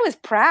 I was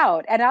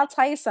proud. And I'll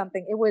tell you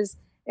something.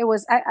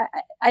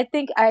 I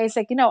think I was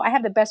like, you know, I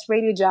have the best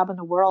radio job in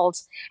the world.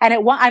 And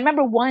I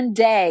remember one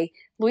day,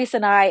 Luis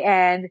and I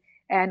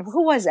and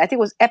who was it? I think it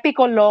was Epi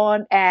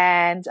Colon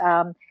and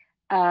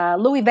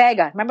Louis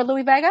Vega. Remember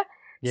Louis Vega?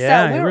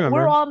 Yeah, so I remember.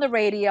 we're on the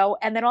radio,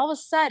 and then all of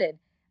a sudden,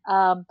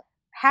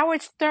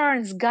 Howard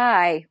Stern's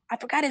guy, I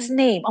forgot his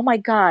name. Oh my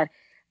God.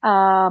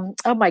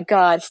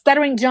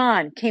 Stuttering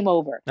John came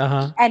over.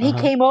 And he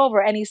came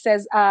over and he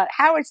says,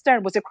 Howard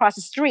Stern was across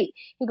the street.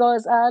 He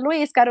goes,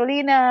 Luis,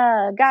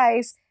 Carolina,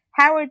 guys,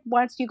 Howard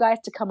wants you guys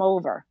to come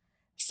over.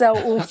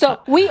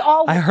 So we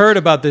all. I heard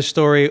about this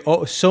story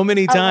so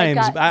many times.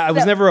 I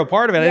was never a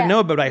part of it. I didn't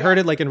know, but I heard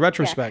it like in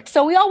retrospect.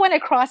 So we all went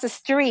across the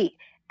street,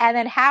 and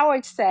then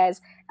Howard says,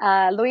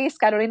 Luis,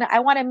 Carolina, I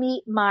want to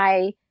meet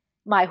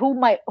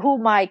who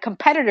my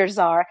competitors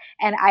are,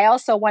 and I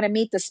also want to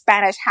meet the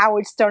Spanish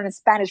Howard Stern and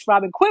Spanish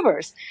Robin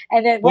Quivers.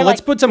 And then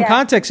let's put some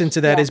context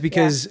into that. Is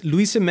because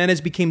Luis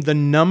Jimenez became the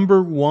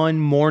 #1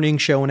 morning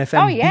show in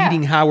FM,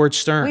 beating Howard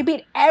Stern. We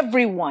beat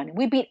everyone.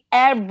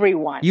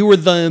 You were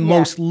the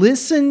most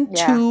listened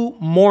to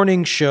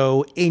morning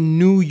show in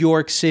New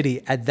York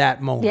City at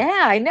that moment.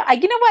 Yeah, I know.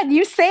 You know what?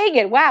 You saying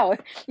it? Wow,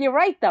 you're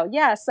right though.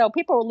 Yeah, so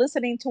people were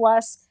listening to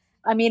us.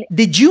 I mean,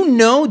 did you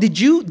know? Did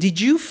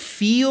you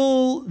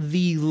feel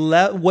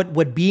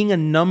what being a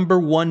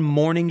 #1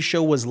 morning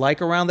show was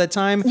like around that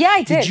time? Yeah,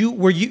 I did.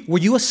 Were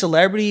you a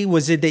celebrity?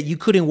 Was it that you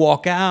couldn't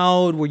walk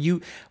out?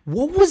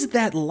 What was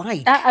that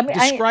like?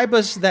 Describe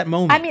us that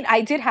moment. I mean,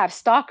 I did have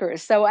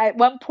stalkers. So at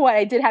one point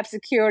I did have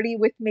security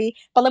with me.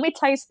 But let me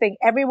tell you something,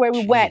 everywhere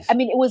we went, I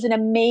mean, it was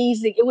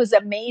amazing.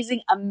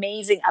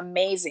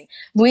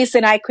 Luis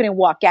and I couldn't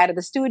walk out of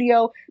the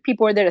studio.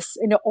 People were there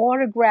to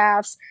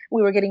autographs.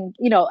 We were getting,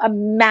 a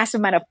massive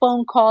amount of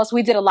phone calls.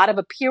 We did a lot of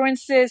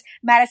appearances,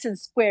 Madison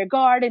Square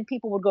Garden.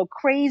 People would go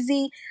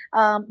crazy.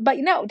 But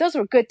those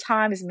were good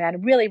times,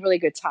 man. Really, really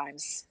good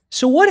times.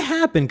 So what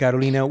happened,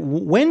 Carolina?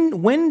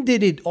 When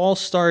did it all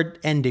start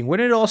ending? When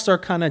did it all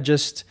start kind of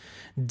just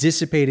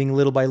dissipating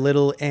little by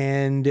little?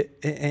 And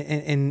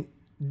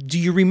do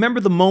you remember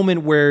the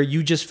moment where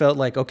you just felt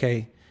like,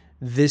 okay,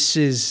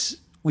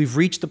 we've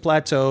reached the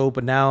plateau,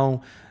 but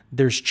now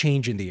there's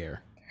change in the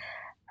air?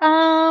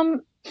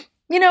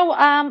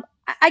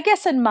 I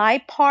guess in my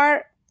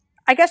part,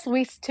 I guess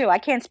Luis too. I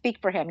can't speak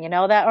for him,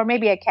 that, or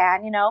maybe I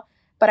can,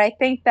 but I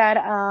think that,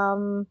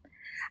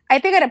 I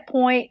think at a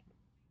point,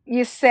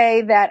 you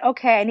say that,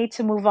 okay, I need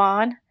to move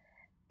on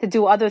to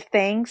do other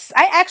things.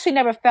 I actually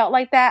never felt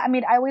like that. I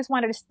mean, I always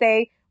wanted to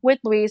stay with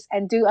Luis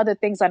and do other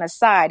things on the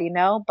side,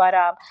 but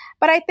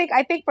I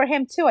think for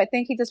him too, I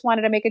think he just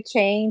wanted to make a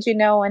change,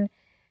 and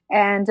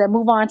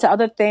move on to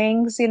other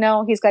things.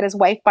 He's got his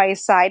wife by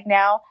his side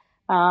now.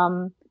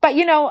 But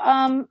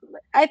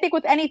I think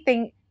with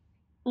anything,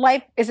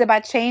 life is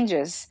about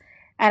changes.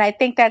 And I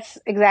think that's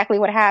exactly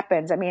what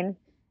happens. I mean,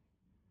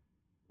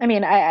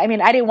 I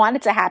didn't want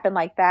it to happen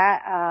like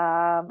that.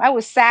 I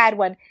was sad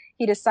when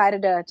he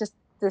decided to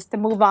just to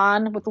move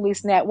on with the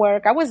Luis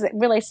Network. I was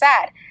really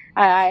sad.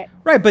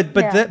 Right, but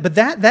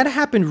that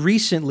happened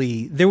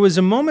recently. There was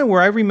a moment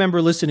where I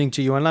remember listening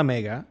to you on La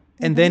Mega,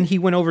 and then he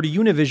went over to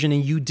Univision,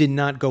 and you did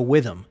not go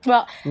with him.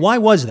 Well, why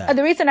was that?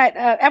 The reason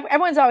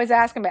everyone's always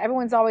asking, but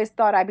everyone's always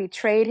thought I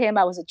betrayed him.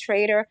 I was a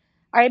traitor.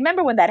 I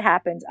remember when that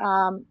happened.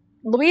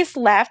 Luis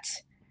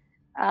left.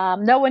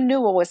 No one knew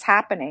what was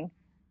happening.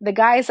 The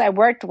guys I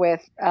worked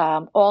with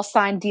all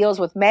signed deals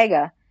with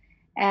Mega,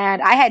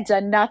 and I had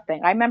done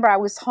nothing. I remember I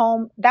was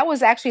home. That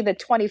was actually the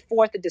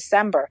 24th of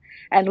December,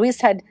 and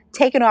Luis had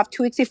taken off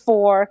 2 weeks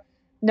before.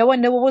 No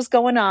one knew what was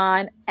going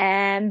on.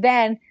 And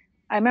then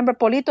I remember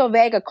Polito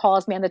Vega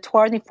calls me on the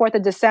 24th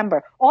of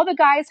December. All the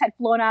guys had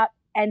flown out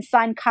and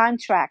signed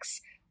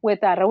contracts with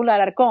Raul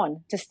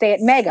Alarcon to stay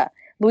at Mega.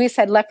 Luis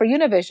had left for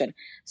Univision.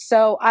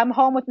 So I'm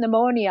home with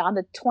pneumonia on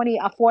the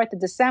 24th of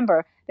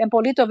December. Then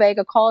Polito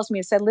Vega calls me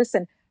and said,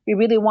 listen, we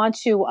really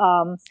want you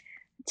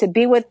to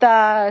be with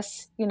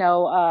us,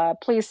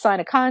 please sign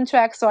a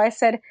contract. So I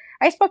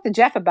spoke to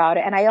Jeff about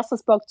it. And I also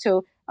spoke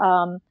to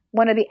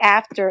one of the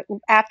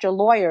after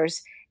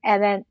lawyers.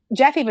 And then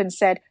Jeff even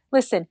said,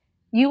 listen,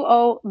 you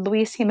owe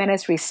Luis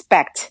Jimenez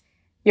respect.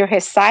 You're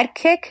his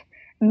sidekick.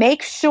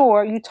 Make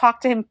sure you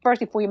talk to him first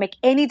before you make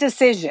any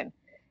decision,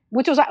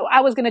 which was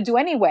I was going to do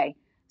anyway.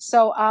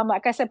 So,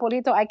 like I said,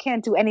 Polito, I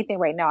can't do anything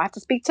right now. I have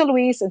to speak to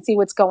Luis and see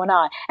what's going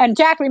on. And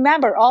Jack,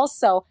 remember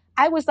also,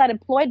 I was not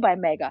employed by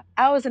Mega.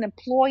 I was an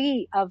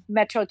employee of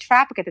Metro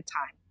Traffic at the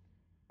time.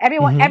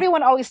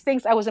 Everyone always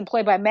thinks I was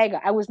employed by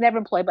Mega. I was never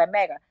employed by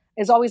Mega.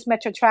 It's always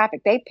Metro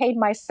Traffic. They paid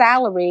my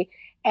salary,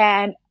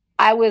 and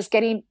I was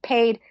getting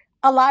paid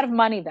a lot of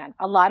money then,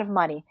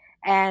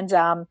 and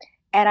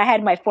I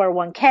had my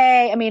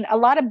 401k. I mean, a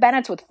lot of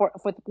benefits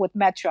with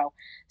Metro.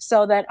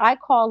 So that I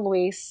called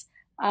Luis.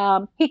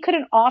 he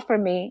couldn't offer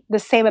me the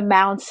same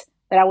amounts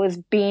that I was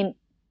being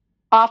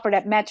offered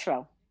at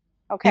Metro.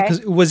 Okay.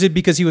 Was it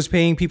because he was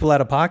paying people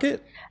out of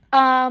pocket?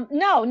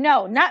 No,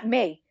 not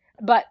me.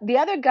 But the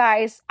other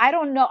guys, I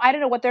don't know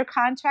what their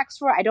contracts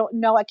were. I don't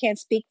know. I can't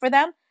speak for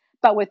them.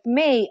 But with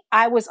me,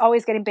 I was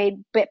always getting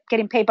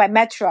paid by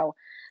Metro.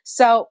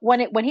 So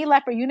when he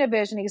left for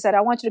Univision, he said,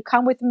 "I want you to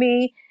come with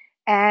me,"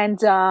 and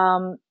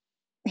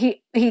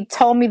he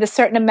told me the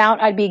certain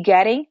amount I'd be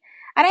getting.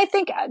 And I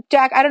think,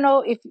 Jack, I don't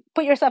know if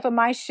put yourself in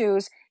my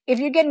shoes. If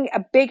you're getting a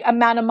big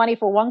amount of money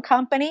for one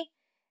company,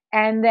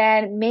 and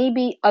then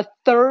maybe a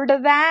third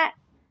of that.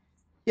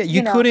 Yeah,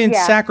 you couldn't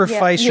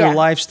sacrifice your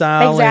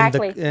lifestyle and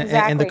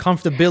the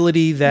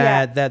comfortability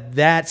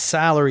that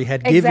salary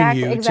had given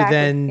you to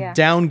then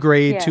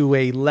downgrade to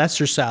a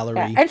lesser salary.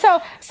 Yeah. And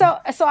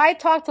so I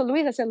talked to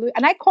Luis. I said,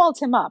 and I called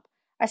him up.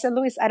 I said,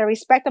 Luis, out of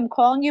respect, I'm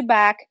calling you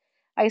back.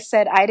 I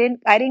said, I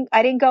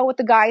didn't go with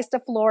the guys to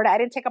Florida. I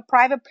didn't take a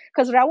private,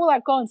 because Raul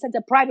Arcon sent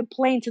a private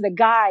plane to the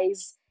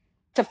guys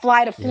to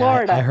fly to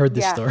Florida. I heard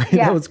this story.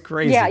 That was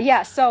crazy.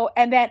 Yeah. So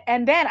and then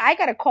I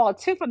got a call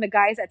too from the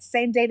guys that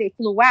same day they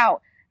flew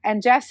out.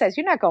 And Jeff says,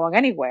 "You're not going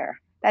anywhere."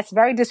 That's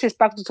very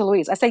disrespectful to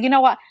Luis. I said, "You know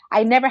what?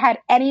 I never had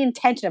any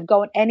intention of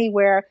going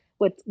anywhere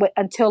with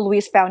until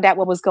Luis found out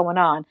what was going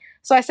on."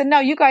 So I said, "No,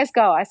 you guys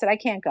go." I said, "I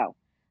can't go."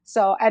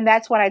 So, and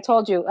that's when I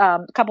told you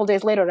a couple of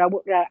days later,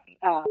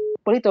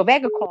 Polito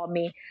Vega called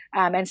me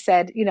and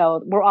said,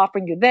 "We're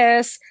offering you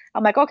this."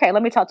 I'm like, "Okay,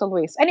 let me talk to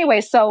Luis."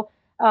 Anyway, so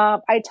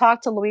I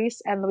talked to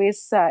Luis, and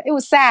Luis, it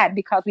was sad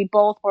because we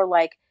both were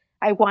like,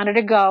 I wanted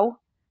to go.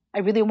 I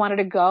really wanted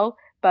to go.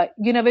 But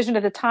Univision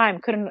at the time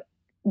couldn't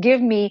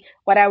give me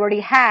what I already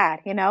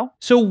had,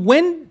 So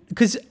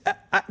because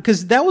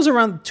that was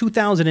around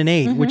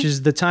 2008, which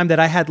is the time that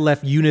I had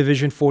left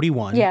Univision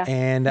 41. Yeah.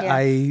 And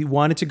I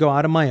wanted to go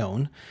out on my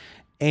own.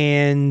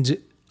 And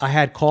I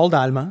had called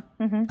Alma.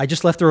 I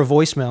just left her a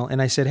voicemail.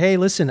 And I said, "Hey,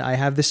 listen, I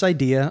have this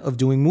idea of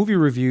doing movie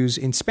reviews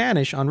in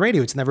Spanish on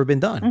radio. It's never been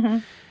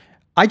done."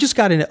 I just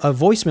got a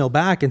voicemail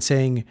back and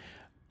saying,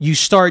 "You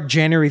start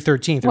January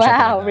 13th. Or something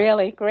like that.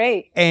 Really?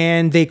 Great.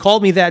 And they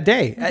called me that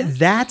day.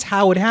 That's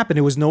how it happened.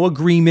 There was no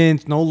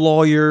agreement, no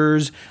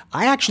lawyers.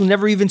 I actually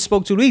never even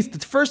spoke to Luis. The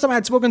first time I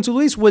had spoken to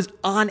Luis was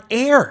on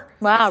air.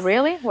 Wow,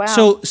 really? Wow.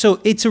 So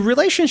it's a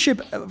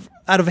relationship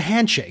out of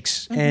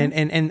handshakes.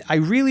 And I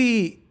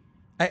really,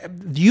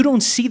 you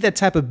don't see that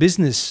type of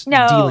business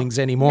dealings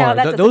anymore.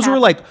 No, those were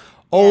like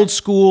old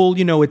school,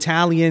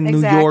 Italian,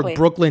 New York,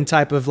 Brooklyn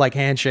type of like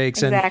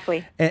handshakes.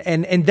 Exactly.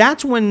 And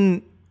that's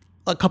when,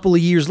 a couple of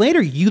years later,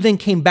 you then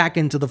came back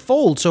into the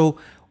fold. So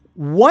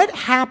what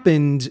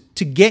happened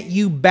to get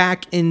you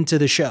back into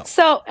the show?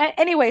 So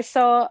anyway,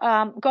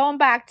 going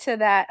back to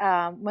that,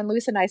 when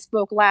Luis and I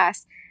spoke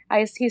last,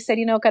 he said,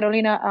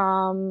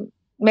 Carolina,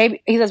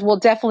 maybe, he says, we'll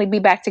definitely be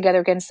back together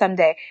again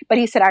someday. But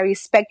he said, I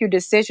respect your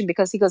decision,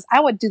 because he goes,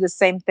 I would do the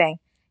same thing.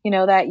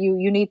 That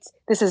you need,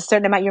 this is a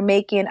certain amount you're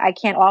making. I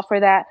can't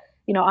offer that.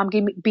 I'm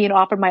being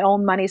offered my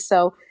own money.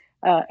 So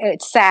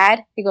it's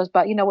sad. He goes,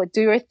 but you know what,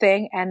 do your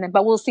thing.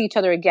 But we'll see each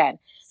other again.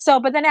 So,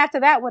 but then after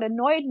that, what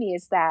annoyed me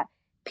is that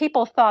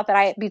people thought that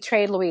I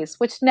betrayed Luis,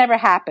 which never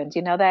happened.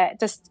 That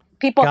just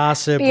people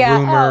gossip,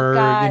 rumor,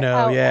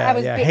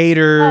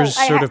 haters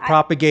sort of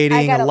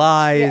propagating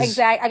lies. Yeah,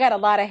 exactly. I got a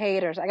lot of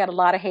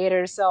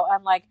haters. So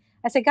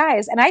I said,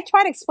 guys, and I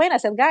tried to explain. I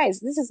said, guys,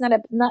 this is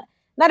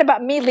not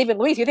about me leaving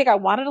Luis. You think I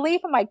wanted to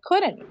leave him? I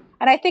couldn't.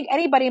 And I think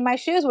anybody in my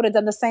shoes would have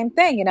done the same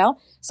thing,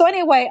 So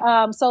anyway,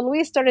 so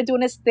Luis started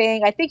doing his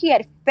thing. I think he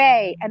had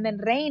Faye and then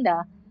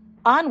Reina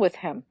on with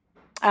him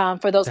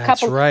for those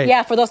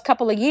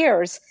couple of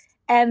years.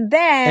 And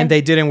they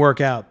didn't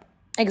work out.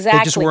 Exactly.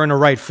 They just weren't a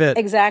right fit.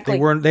 Exactly.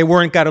 They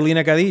weren't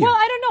Carolina Cadillo. Well,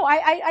 I don't know.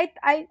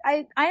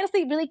 I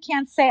honestly really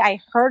can't say I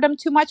heard him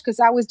too much, because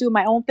I was doing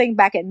my own thing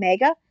back at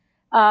Mega.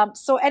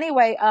 So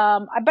anyway,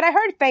 but I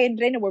heard Faye and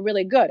Reina were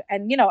really good.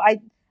 And,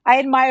 I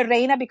admire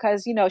Reina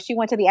because, she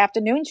went to the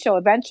afternoon show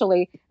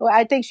eventually.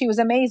 I think she was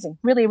amazing.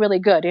 Really, really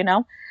good,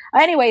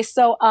 Anyway,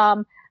 so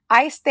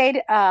I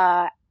stayed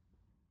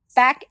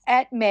back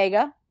at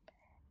Mega.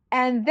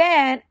 And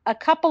then a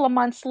couple of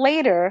months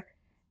later,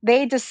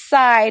 they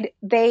decide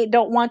they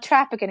don't want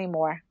traffic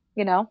anymore,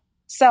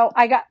 So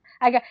I got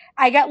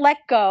let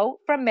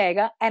go from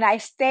Mega, and I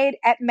stayed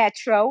at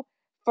Metro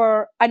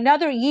for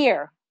another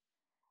year.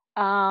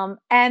 And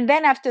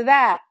then after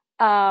that,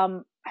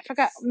 I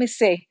forgot.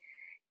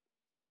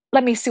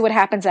 Let me see what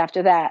happens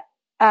after that.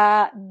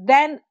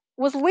 Then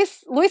was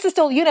Luis is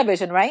still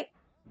Univision, right?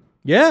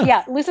 Yeah.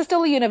 Yeah, Luis is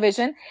still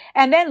Univision.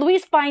 And then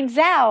Luis finds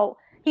out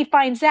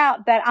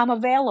that I'm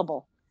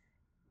available.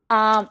 He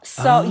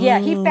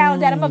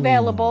found out I'm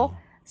available.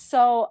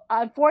 So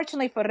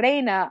unfortunately for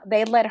Reina,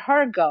 they let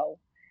her go.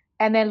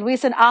 And then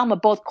Luis and Alma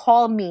both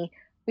called me,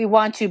 "We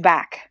want you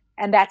back."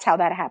 And that's how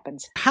that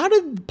happens. How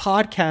did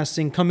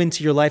podcasting come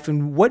into your life,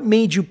 and what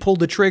made you pull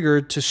the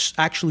trigger to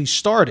actually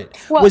start it?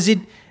 Well, was it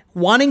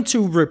wanting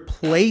to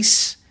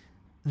replace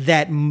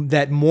that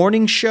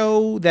morning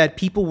show that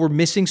people were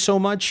missing so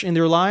much in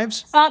their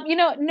lives?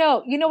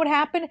 No. You know what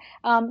happened?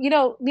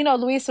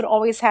 Luis would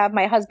always have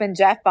my husband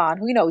Jeff on.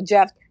 Who,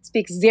 Jeff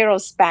speaks zero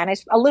Spanish,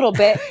 a little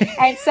bit,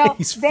 and so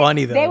He's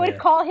funny though. They would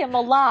call him a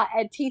lot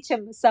and teach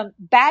him some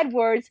bad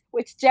words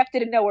which Jeff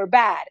didn't know were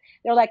bad.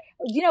 They're like,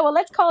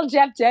 let's call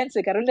Jeff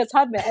Jensen, Carolina's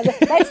husband,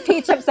 and let's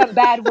teach him some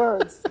bad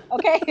words.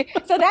 Okay,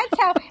 so that's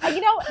how. And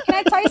can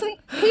I tell you something?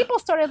 People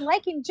started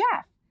liking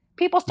Jeff.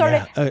 People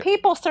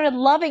started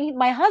loving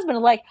my husband,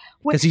 like,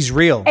 because he's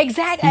real.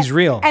 Exactly, he's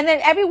real. And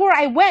then everywhere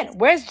I went,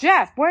 where's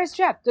Jeff? Where's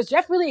Jeff? Does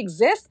Jeff really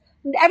exist?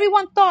 And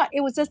everyone thought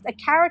it was just a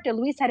character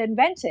Luis had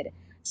invented.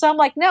 So I'm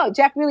like, no,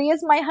 Jeff really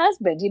is my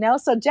husband,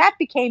 So Jeff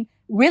became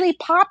really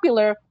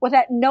popular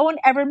without no one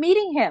ever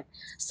meeting him.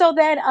 So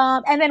then,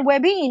 and then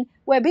Webin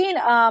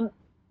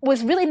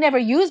was really never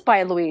used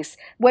by Luis.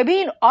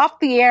 Webin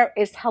off the air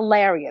is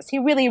hilarious. He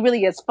really,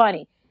 really is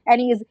funny. And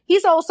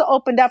he's also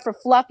opened up for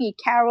Fluffy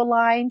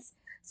Caroline's.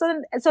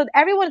 So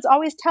everyone's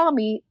always telling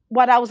me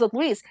when I was with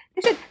Luis,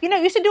 you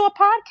should do a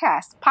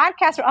podcast.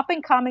 Podcasts are up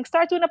and coming.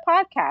 Start doing a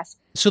podcast.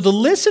 So the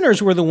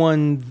listeners were the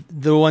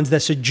ones that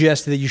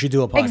suggested that you should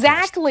do a podcast.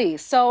 Exactly.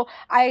 So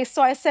I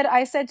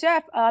said,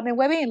 Jeff, and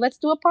Webin, let's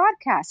do a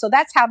podcast. So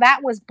that's how that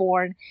was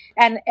born.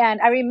 And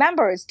I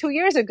remember it's 2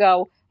 years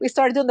ago, we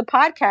started doing the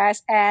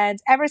podcast, and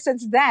ever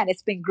since then,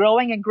 it's been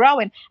growing and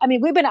growing. I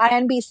mean, we've been on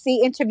NBC,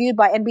 interviewed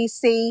by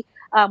NBC.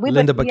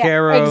 Linda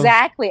Baquero. Yeah,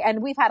 exactly.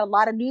 And we've had a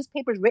lot of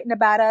newspapers written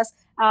about us.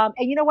 And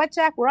you know what,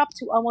 Jack? We're up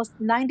to almost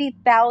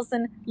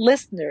 90,000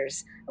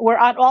 listeners. We're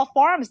on all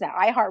forums now.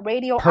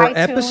 iHeartRadio, per iTunes.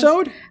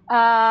 episode?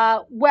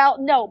 Well,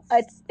 no,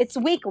 it's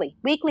weekly.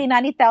 Weekly,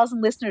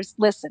 90,000 listeners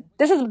listen.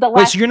 This is the last.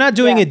 Wait, so you're not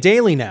doing it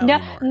daily now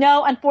anymore?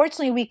 No,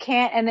 unfortunately, we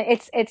can't. And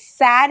it's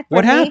sad for me.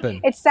 What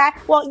happened? It's sad.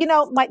 Well,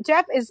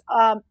 Jeff is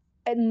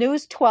at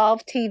News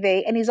 12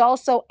 TV, and he's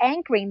also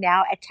anchoring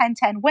now at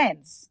 1010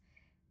 Wins.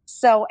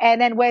 So, and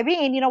then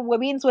Webin,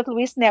 Webin's with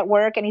Luis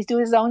Network, and he's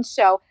doing his own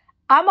show.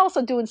 I'm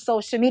also doing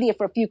social media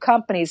for a few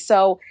companies,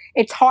 so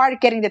it's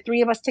hard getting the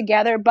three of us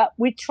together, but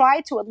we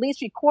try to at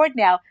least record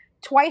now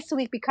twice a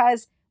week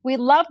because we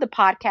love the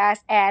podcast,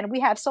 and we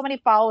have so many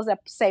followers that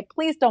say,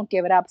 please don't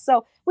give it up.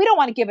 So we don't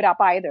want to give it up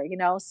either,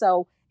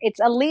 so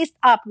it's at least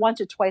up once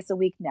or twice a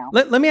week now.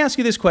 Let me ask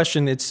you this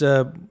question. It's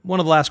one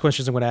of the last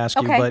questions I'm going to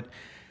ask you, but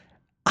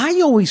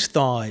I always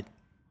thought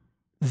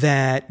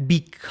that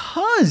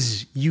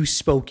because you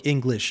spoke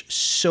English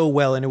so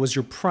well and it was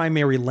your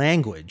primary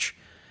language,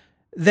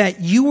 that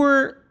you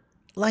were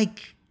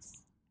like,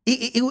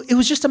 it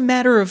was just a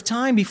matter of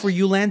time before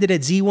you landed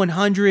at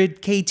Z100,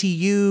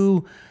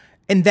 KTU,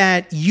 and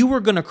that you were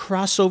going to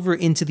cross over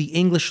into the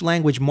English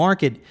language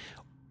market.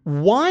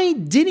 Why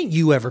didn't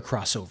you ever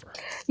cross over?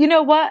 You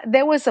know what?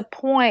 There was a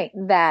point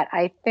that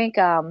I think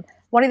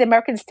one of the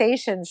American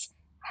stations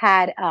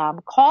had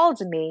called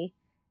me.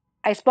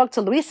 I spoke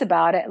to Luis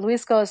about it.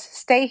 Luis goes,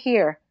 stay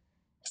here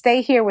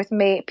with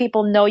me.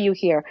 People know you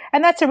here.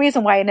 And that's the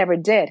reason why I never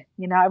did.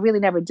 I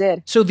really never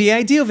did. So the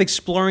idea of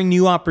exploring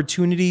new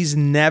opportunities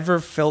never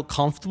felt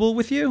comfortable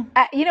with you?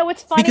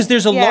 It's funny. Because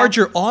there's a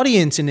larger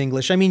audience in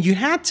English. I mean,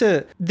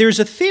 there's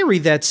a theory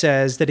that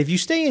says that if you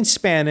stay in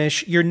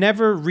Spanish, you're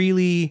never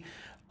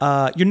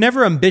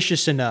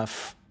ambitious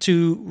enough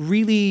to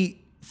really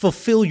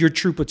fulfill your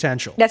true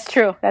potential. That's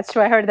true.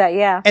 I heard that,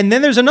 yeah. And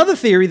then there's another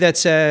theory that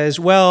says,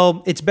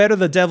 well, it's better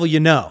the devil you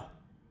know,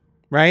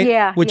 right?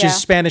 Yeah. Which is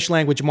Spanish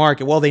language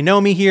market. Well, they know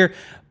me here,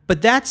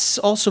 but that's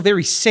also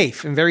very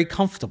safe and very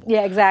comfortable.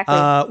 Yeah, exactly.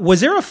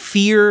 Was there a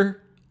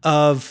fear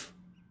of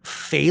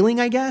failing,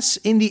 I guess,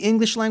 in the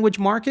English language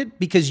market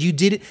because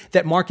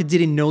that market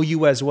didn't know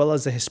you as well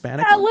as the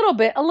Hispanic one? A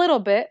little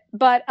bit.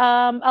 But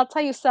I'll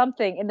tell you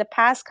something. In the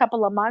past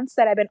couple of months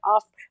that I've been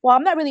off, well,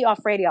 I'm not really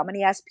off radio. I'm on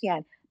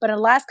ESPN. But in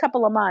the last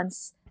couple of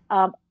months,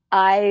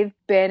 I've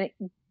been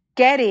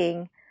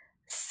getting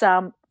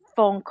some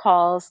phone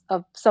calls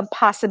of some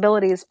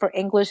possibilities for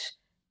English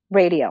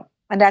radio.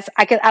 And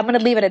I'm going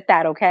to leave it at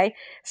that, okay?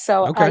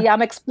 So,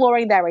 I'm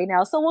exploring that right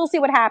now. So we'll see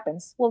what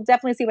happens. We'll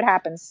definitely see what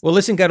happens. Well,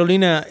 listen,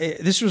 Carolina,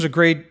 this was a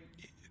great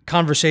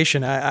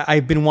conversation.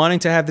 I've been wanting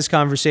to have this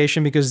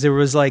conversation because there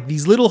was like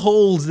these little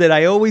holes that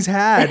I always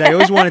had. I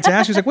always wanted to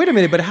ask you. I was like, wait a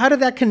minute, but how did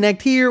that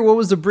connect here? What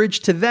was the bridge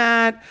to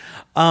that?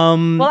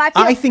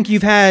 I think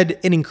you've had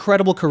an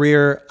incredible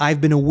career.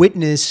 I've been a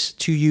witness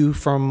to you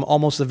from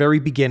almost the very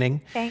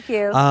beginning. Thank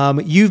you.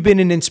 You've been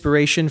an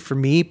inspiration for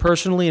me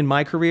personally in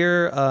my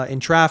career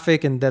in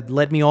traffic, and that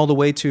led me all the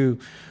way to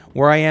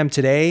where I am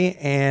today.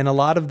 And a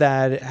lot of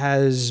that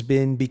has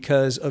been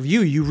because of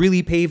you. You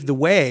really paved the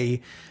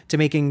way to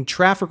making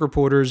traffic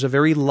reporters a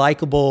very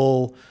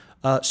likable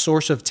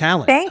source of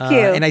talent. Thank you.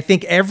 And I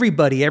think every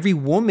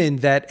woman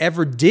that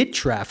ever did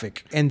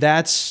traffic, and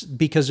that's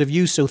because of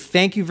you. So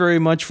thank you very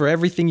much for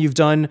everything you've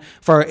done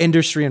for our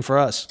industry and for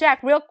us.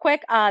 Jack, real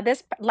quick,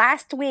 this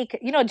last week,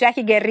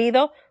 Jackie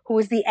Guerrido, who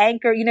is the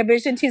anchor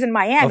Univision, she's in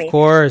Miami. Of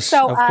course.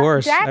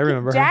 I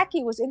remember her.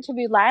 Jackie was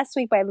interviewed last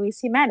week by Luis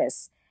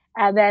Jimenez.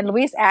 And then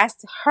Luis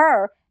asked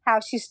her how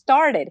she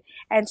started.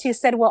 And she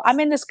said, well, I'm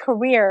in this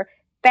career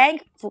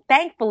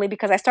thankfully,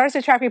 because I started as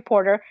a track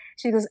reporter,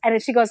 she goes,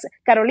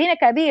 Carolina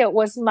Cadillo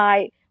was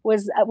my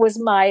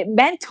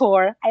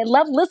mentor. I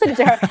loved listening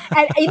to her.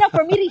 And,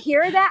 for me to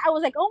hear that, I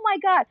was like, oh my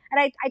God. And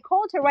I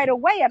called her right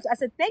away. I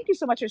said, thank you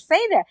so much for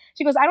saying that.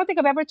 She goes, I don't think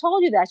I've ever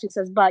told you that. She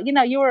says, but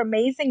you were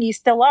amazing. You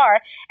still are.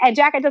 And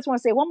Jack, I just want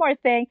to say one more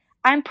thing.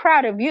 I'm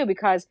proud of you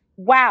because,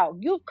 wow,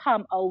 you've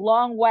come a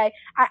long way.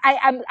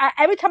 I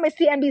every time I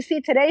see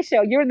NBC Today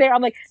Show, you're there.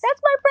 I'm like, that's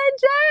my friend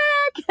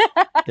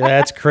Jack. Yeah,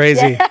 that's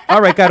crazy. Yeah.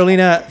 All right,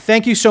 Carolina,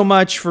 thank you so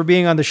much for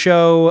being on the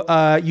show.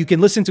 You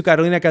can listen to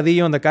Carolina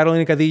Cadillo on the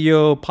Carolina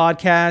Cadillo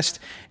podcast.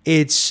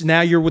 It's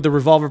now you're with the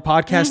Revolver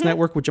Podcast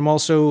Network, which I'm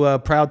also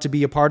proud to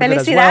be a part of it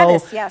as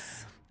well.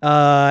 Yes.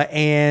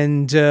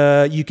 And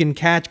you can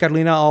catch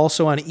Carolina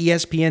also on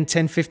ESPN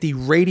 1050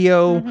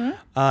 radio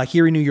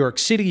here in New York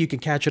City. You can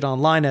catch it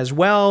online as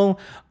well.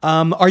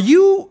 How are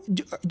you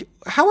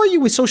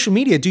with social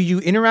media? Do you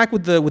interact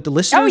with the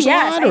listeners? Oh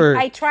yes, a lot,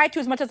 I try to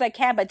as much as I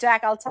can. But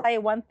Jack, I'll tell you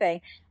one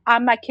thing.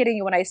 I'm not kidding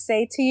you when I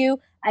say to you,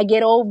 I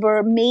get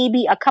over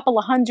maybe a couple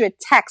of hundred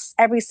texts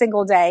every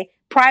single day.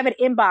 Private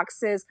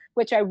inboxes,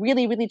 which I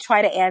really, really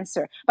try to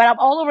answer. But I'm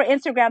all over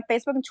Instagram,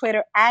 Facebook, and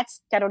Twitter at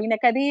Carolina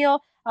Cadillo.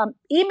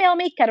 Email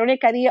me,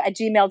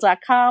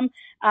 carolinacadillo@gmail.com.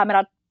 And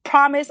I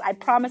promise,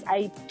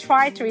 I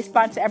try to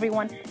respond to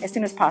everyone as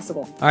soon as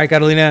possible. All right,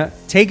 Carolina,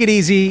 take it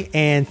easy.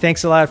 And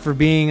thanks a lot for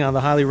being on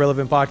the Highly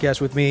Relevant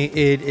podcast with me.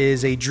 It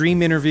is a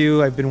dream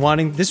interview. I've been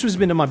wanting, this has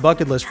been on my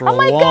bucket list for a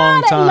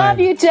long time. I love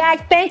you,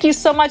 Jack. Thank you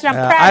so much. And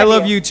I'm proud of you. I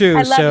love you too.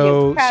 I love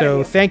you.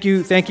 So thank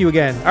you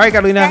again. All right,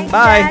 Carolina. Thanks,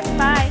 bye. Jack.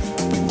 Bye.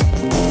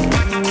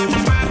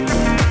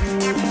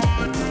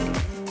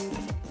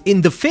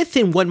 In the fifth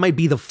and what might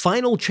be the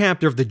final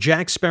chapter of the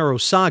Jack Sparrow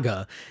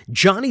saga,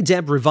 Johnny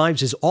Depp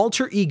revives his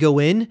alter ego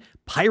in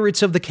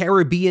Pirates of the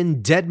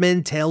Caribbean: Dead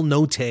Men Tell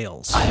No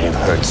Tales. I have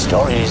heard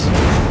stories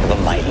of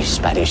a mighty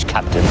Spanish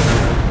captain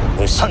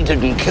who has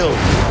hunted and killed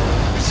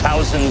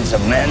thousands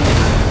of men.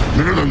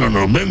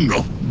 No, men,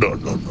 no.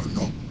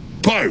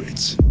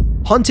 Pirates.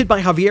 Hunted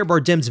by Javier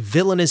Bardem's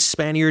villainous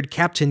Spaniard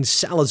Captain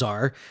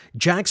Salazar,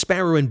 Jack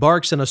Sparrow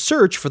embarks on a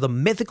search for the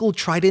mythical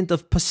Trident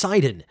of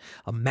Poseidon,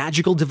 a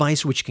magical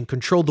device which can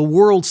control the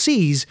world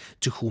seas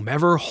to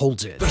whomever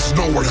holds it. There's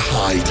nowhere to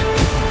hide.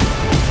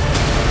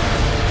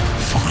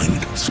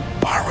 Find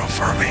Sparrow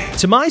for me.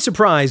 To my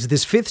surprise,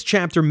 this fifth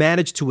chapter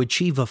managed to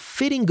achieve a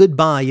fitting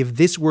goodbye if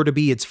this were to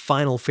be its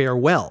final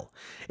farewell.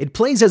 It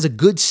plays as a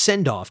good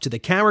send-off to the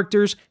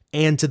characters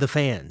and to the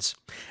fans.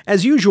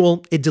 As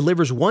usual, it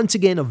delivers once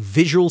again a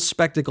visual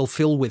spectacle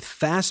filled with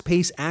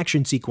fast-paced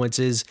action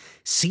sequences,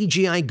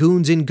 CGI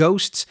goons and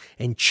ghosts,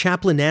 and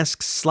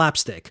Chaplin-esque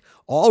slapstick,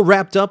 all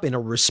wrapped up in a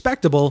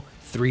respectable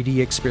 3D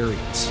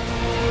experience.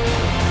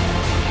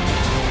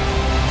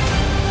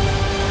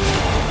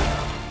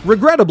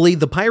 Regrettably,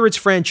 the Pirates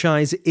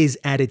franchise is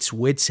at its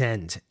wit's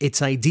end.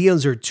 Its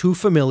ideas are too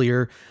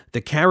familiar, the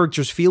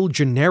characters feel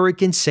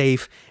generic and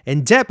safe,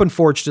 and Depp,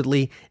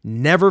 unfortunately,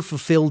 never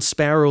fulfilled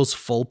Sparrow's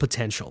full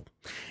potential.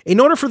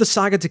 In order for the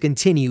saga to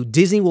continue,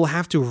 Disney will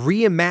have to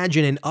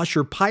reimagine and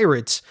usher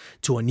pirates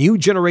to a new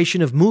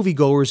generation of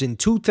moviegoers in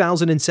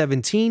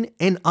 2017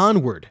 and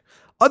onward.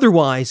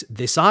 Otherwise,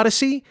 this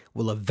odyssey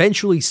will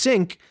eventually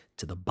sink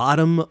to the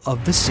bottom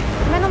of the sea.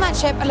 The men on that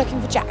ship are looking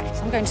for Jack,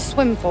 so I'm going to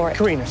swim for it.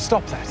 Karina,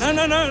 stop that.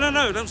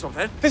 No, don't stop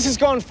that. This has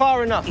gone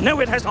far enough.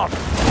 No, it has not.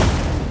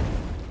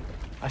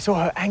 I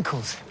saw her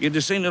ankles. You'd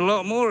have seen a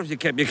lot more if you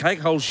kept your cake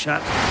hole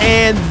shut.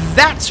 And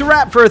that's a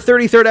wrap for a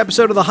 33rd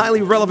episode of the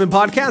Highly Relevant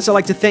Podcast. I'd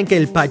like to thank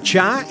El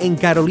Pachá and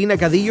Carolina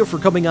Cadillo for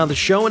coming on the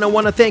show, and I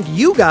want to thank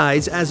you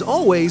guys, as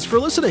always, for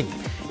listening.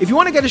 If you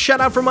want to get a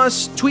shout out from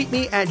us, tweet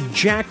me at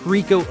Jack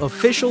Rico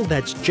Official.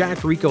 That's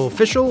Jack Rico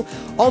Official.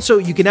 Also,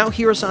 you can now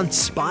hear us on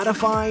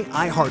Spotify,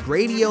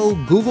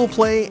 iHeartRadio, Google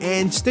Play,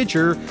 and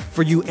Stitcher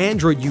for you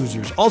Android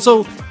users.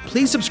 Also,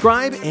 please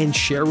subscribe and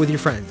share with your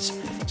friends.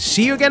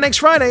 See you again next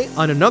Friday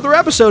on another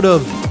episode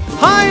of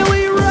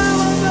Highly Relevant.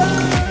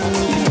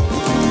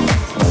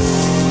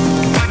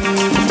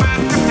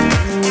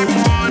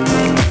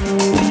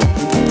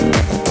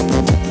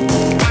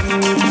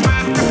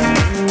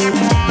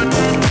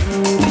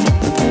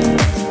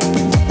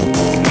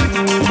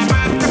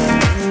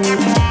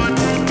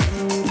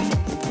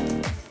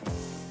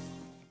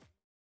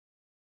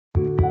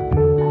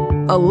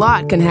 A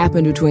lot can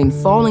happen between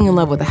falling in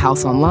love with a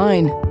house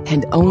online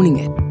and owning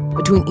it.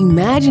 Between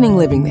imagining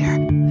living there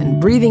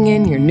and breathing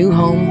in your new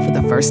home for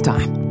the first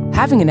time.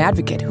 Having an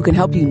advocate who can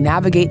help you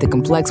navigate the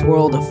complex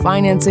world of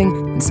financing,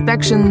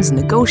 inspections,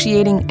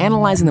 negotiating,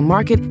 analyzing the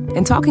market,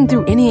 and talking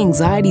through any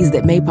anxieties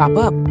that may pop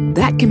up,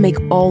 that can make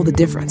all the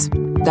difference.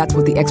 That's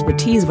what the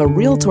expertise of a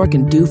Realtor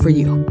can do for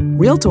you.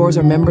 Realtors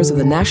are members of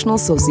the National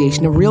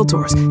Association of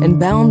Realtors and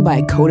bound by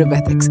a code of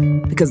ethics,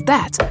 because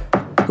that's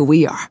who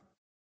we are.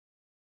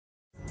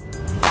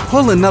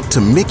 Pulling up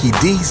to Mickey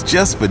D's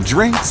just for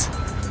drinks?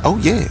 Oh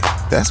yeah,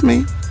 that's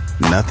me.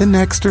 Nothing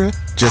extra,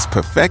 just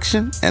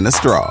perfection and a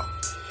straw.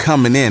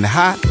 Coming in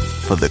hot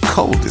for the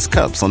coldest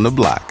cups on the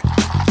block.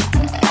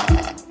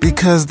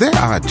 Because there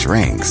are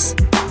drinks.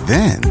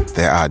 Then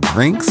there are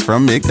drinks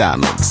from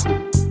McDonald's.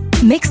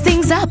 Mix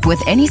things up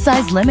with any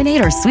size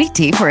lemonade or sweet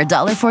tea for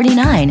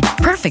 $1.49.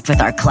 Perfect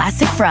with our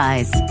classic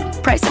fries.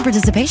 Price and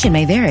participation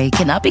may vary.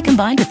 Cannot be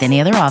combined with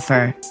any other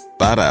offer.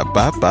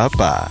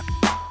 Ba-da-ba-ba-ba.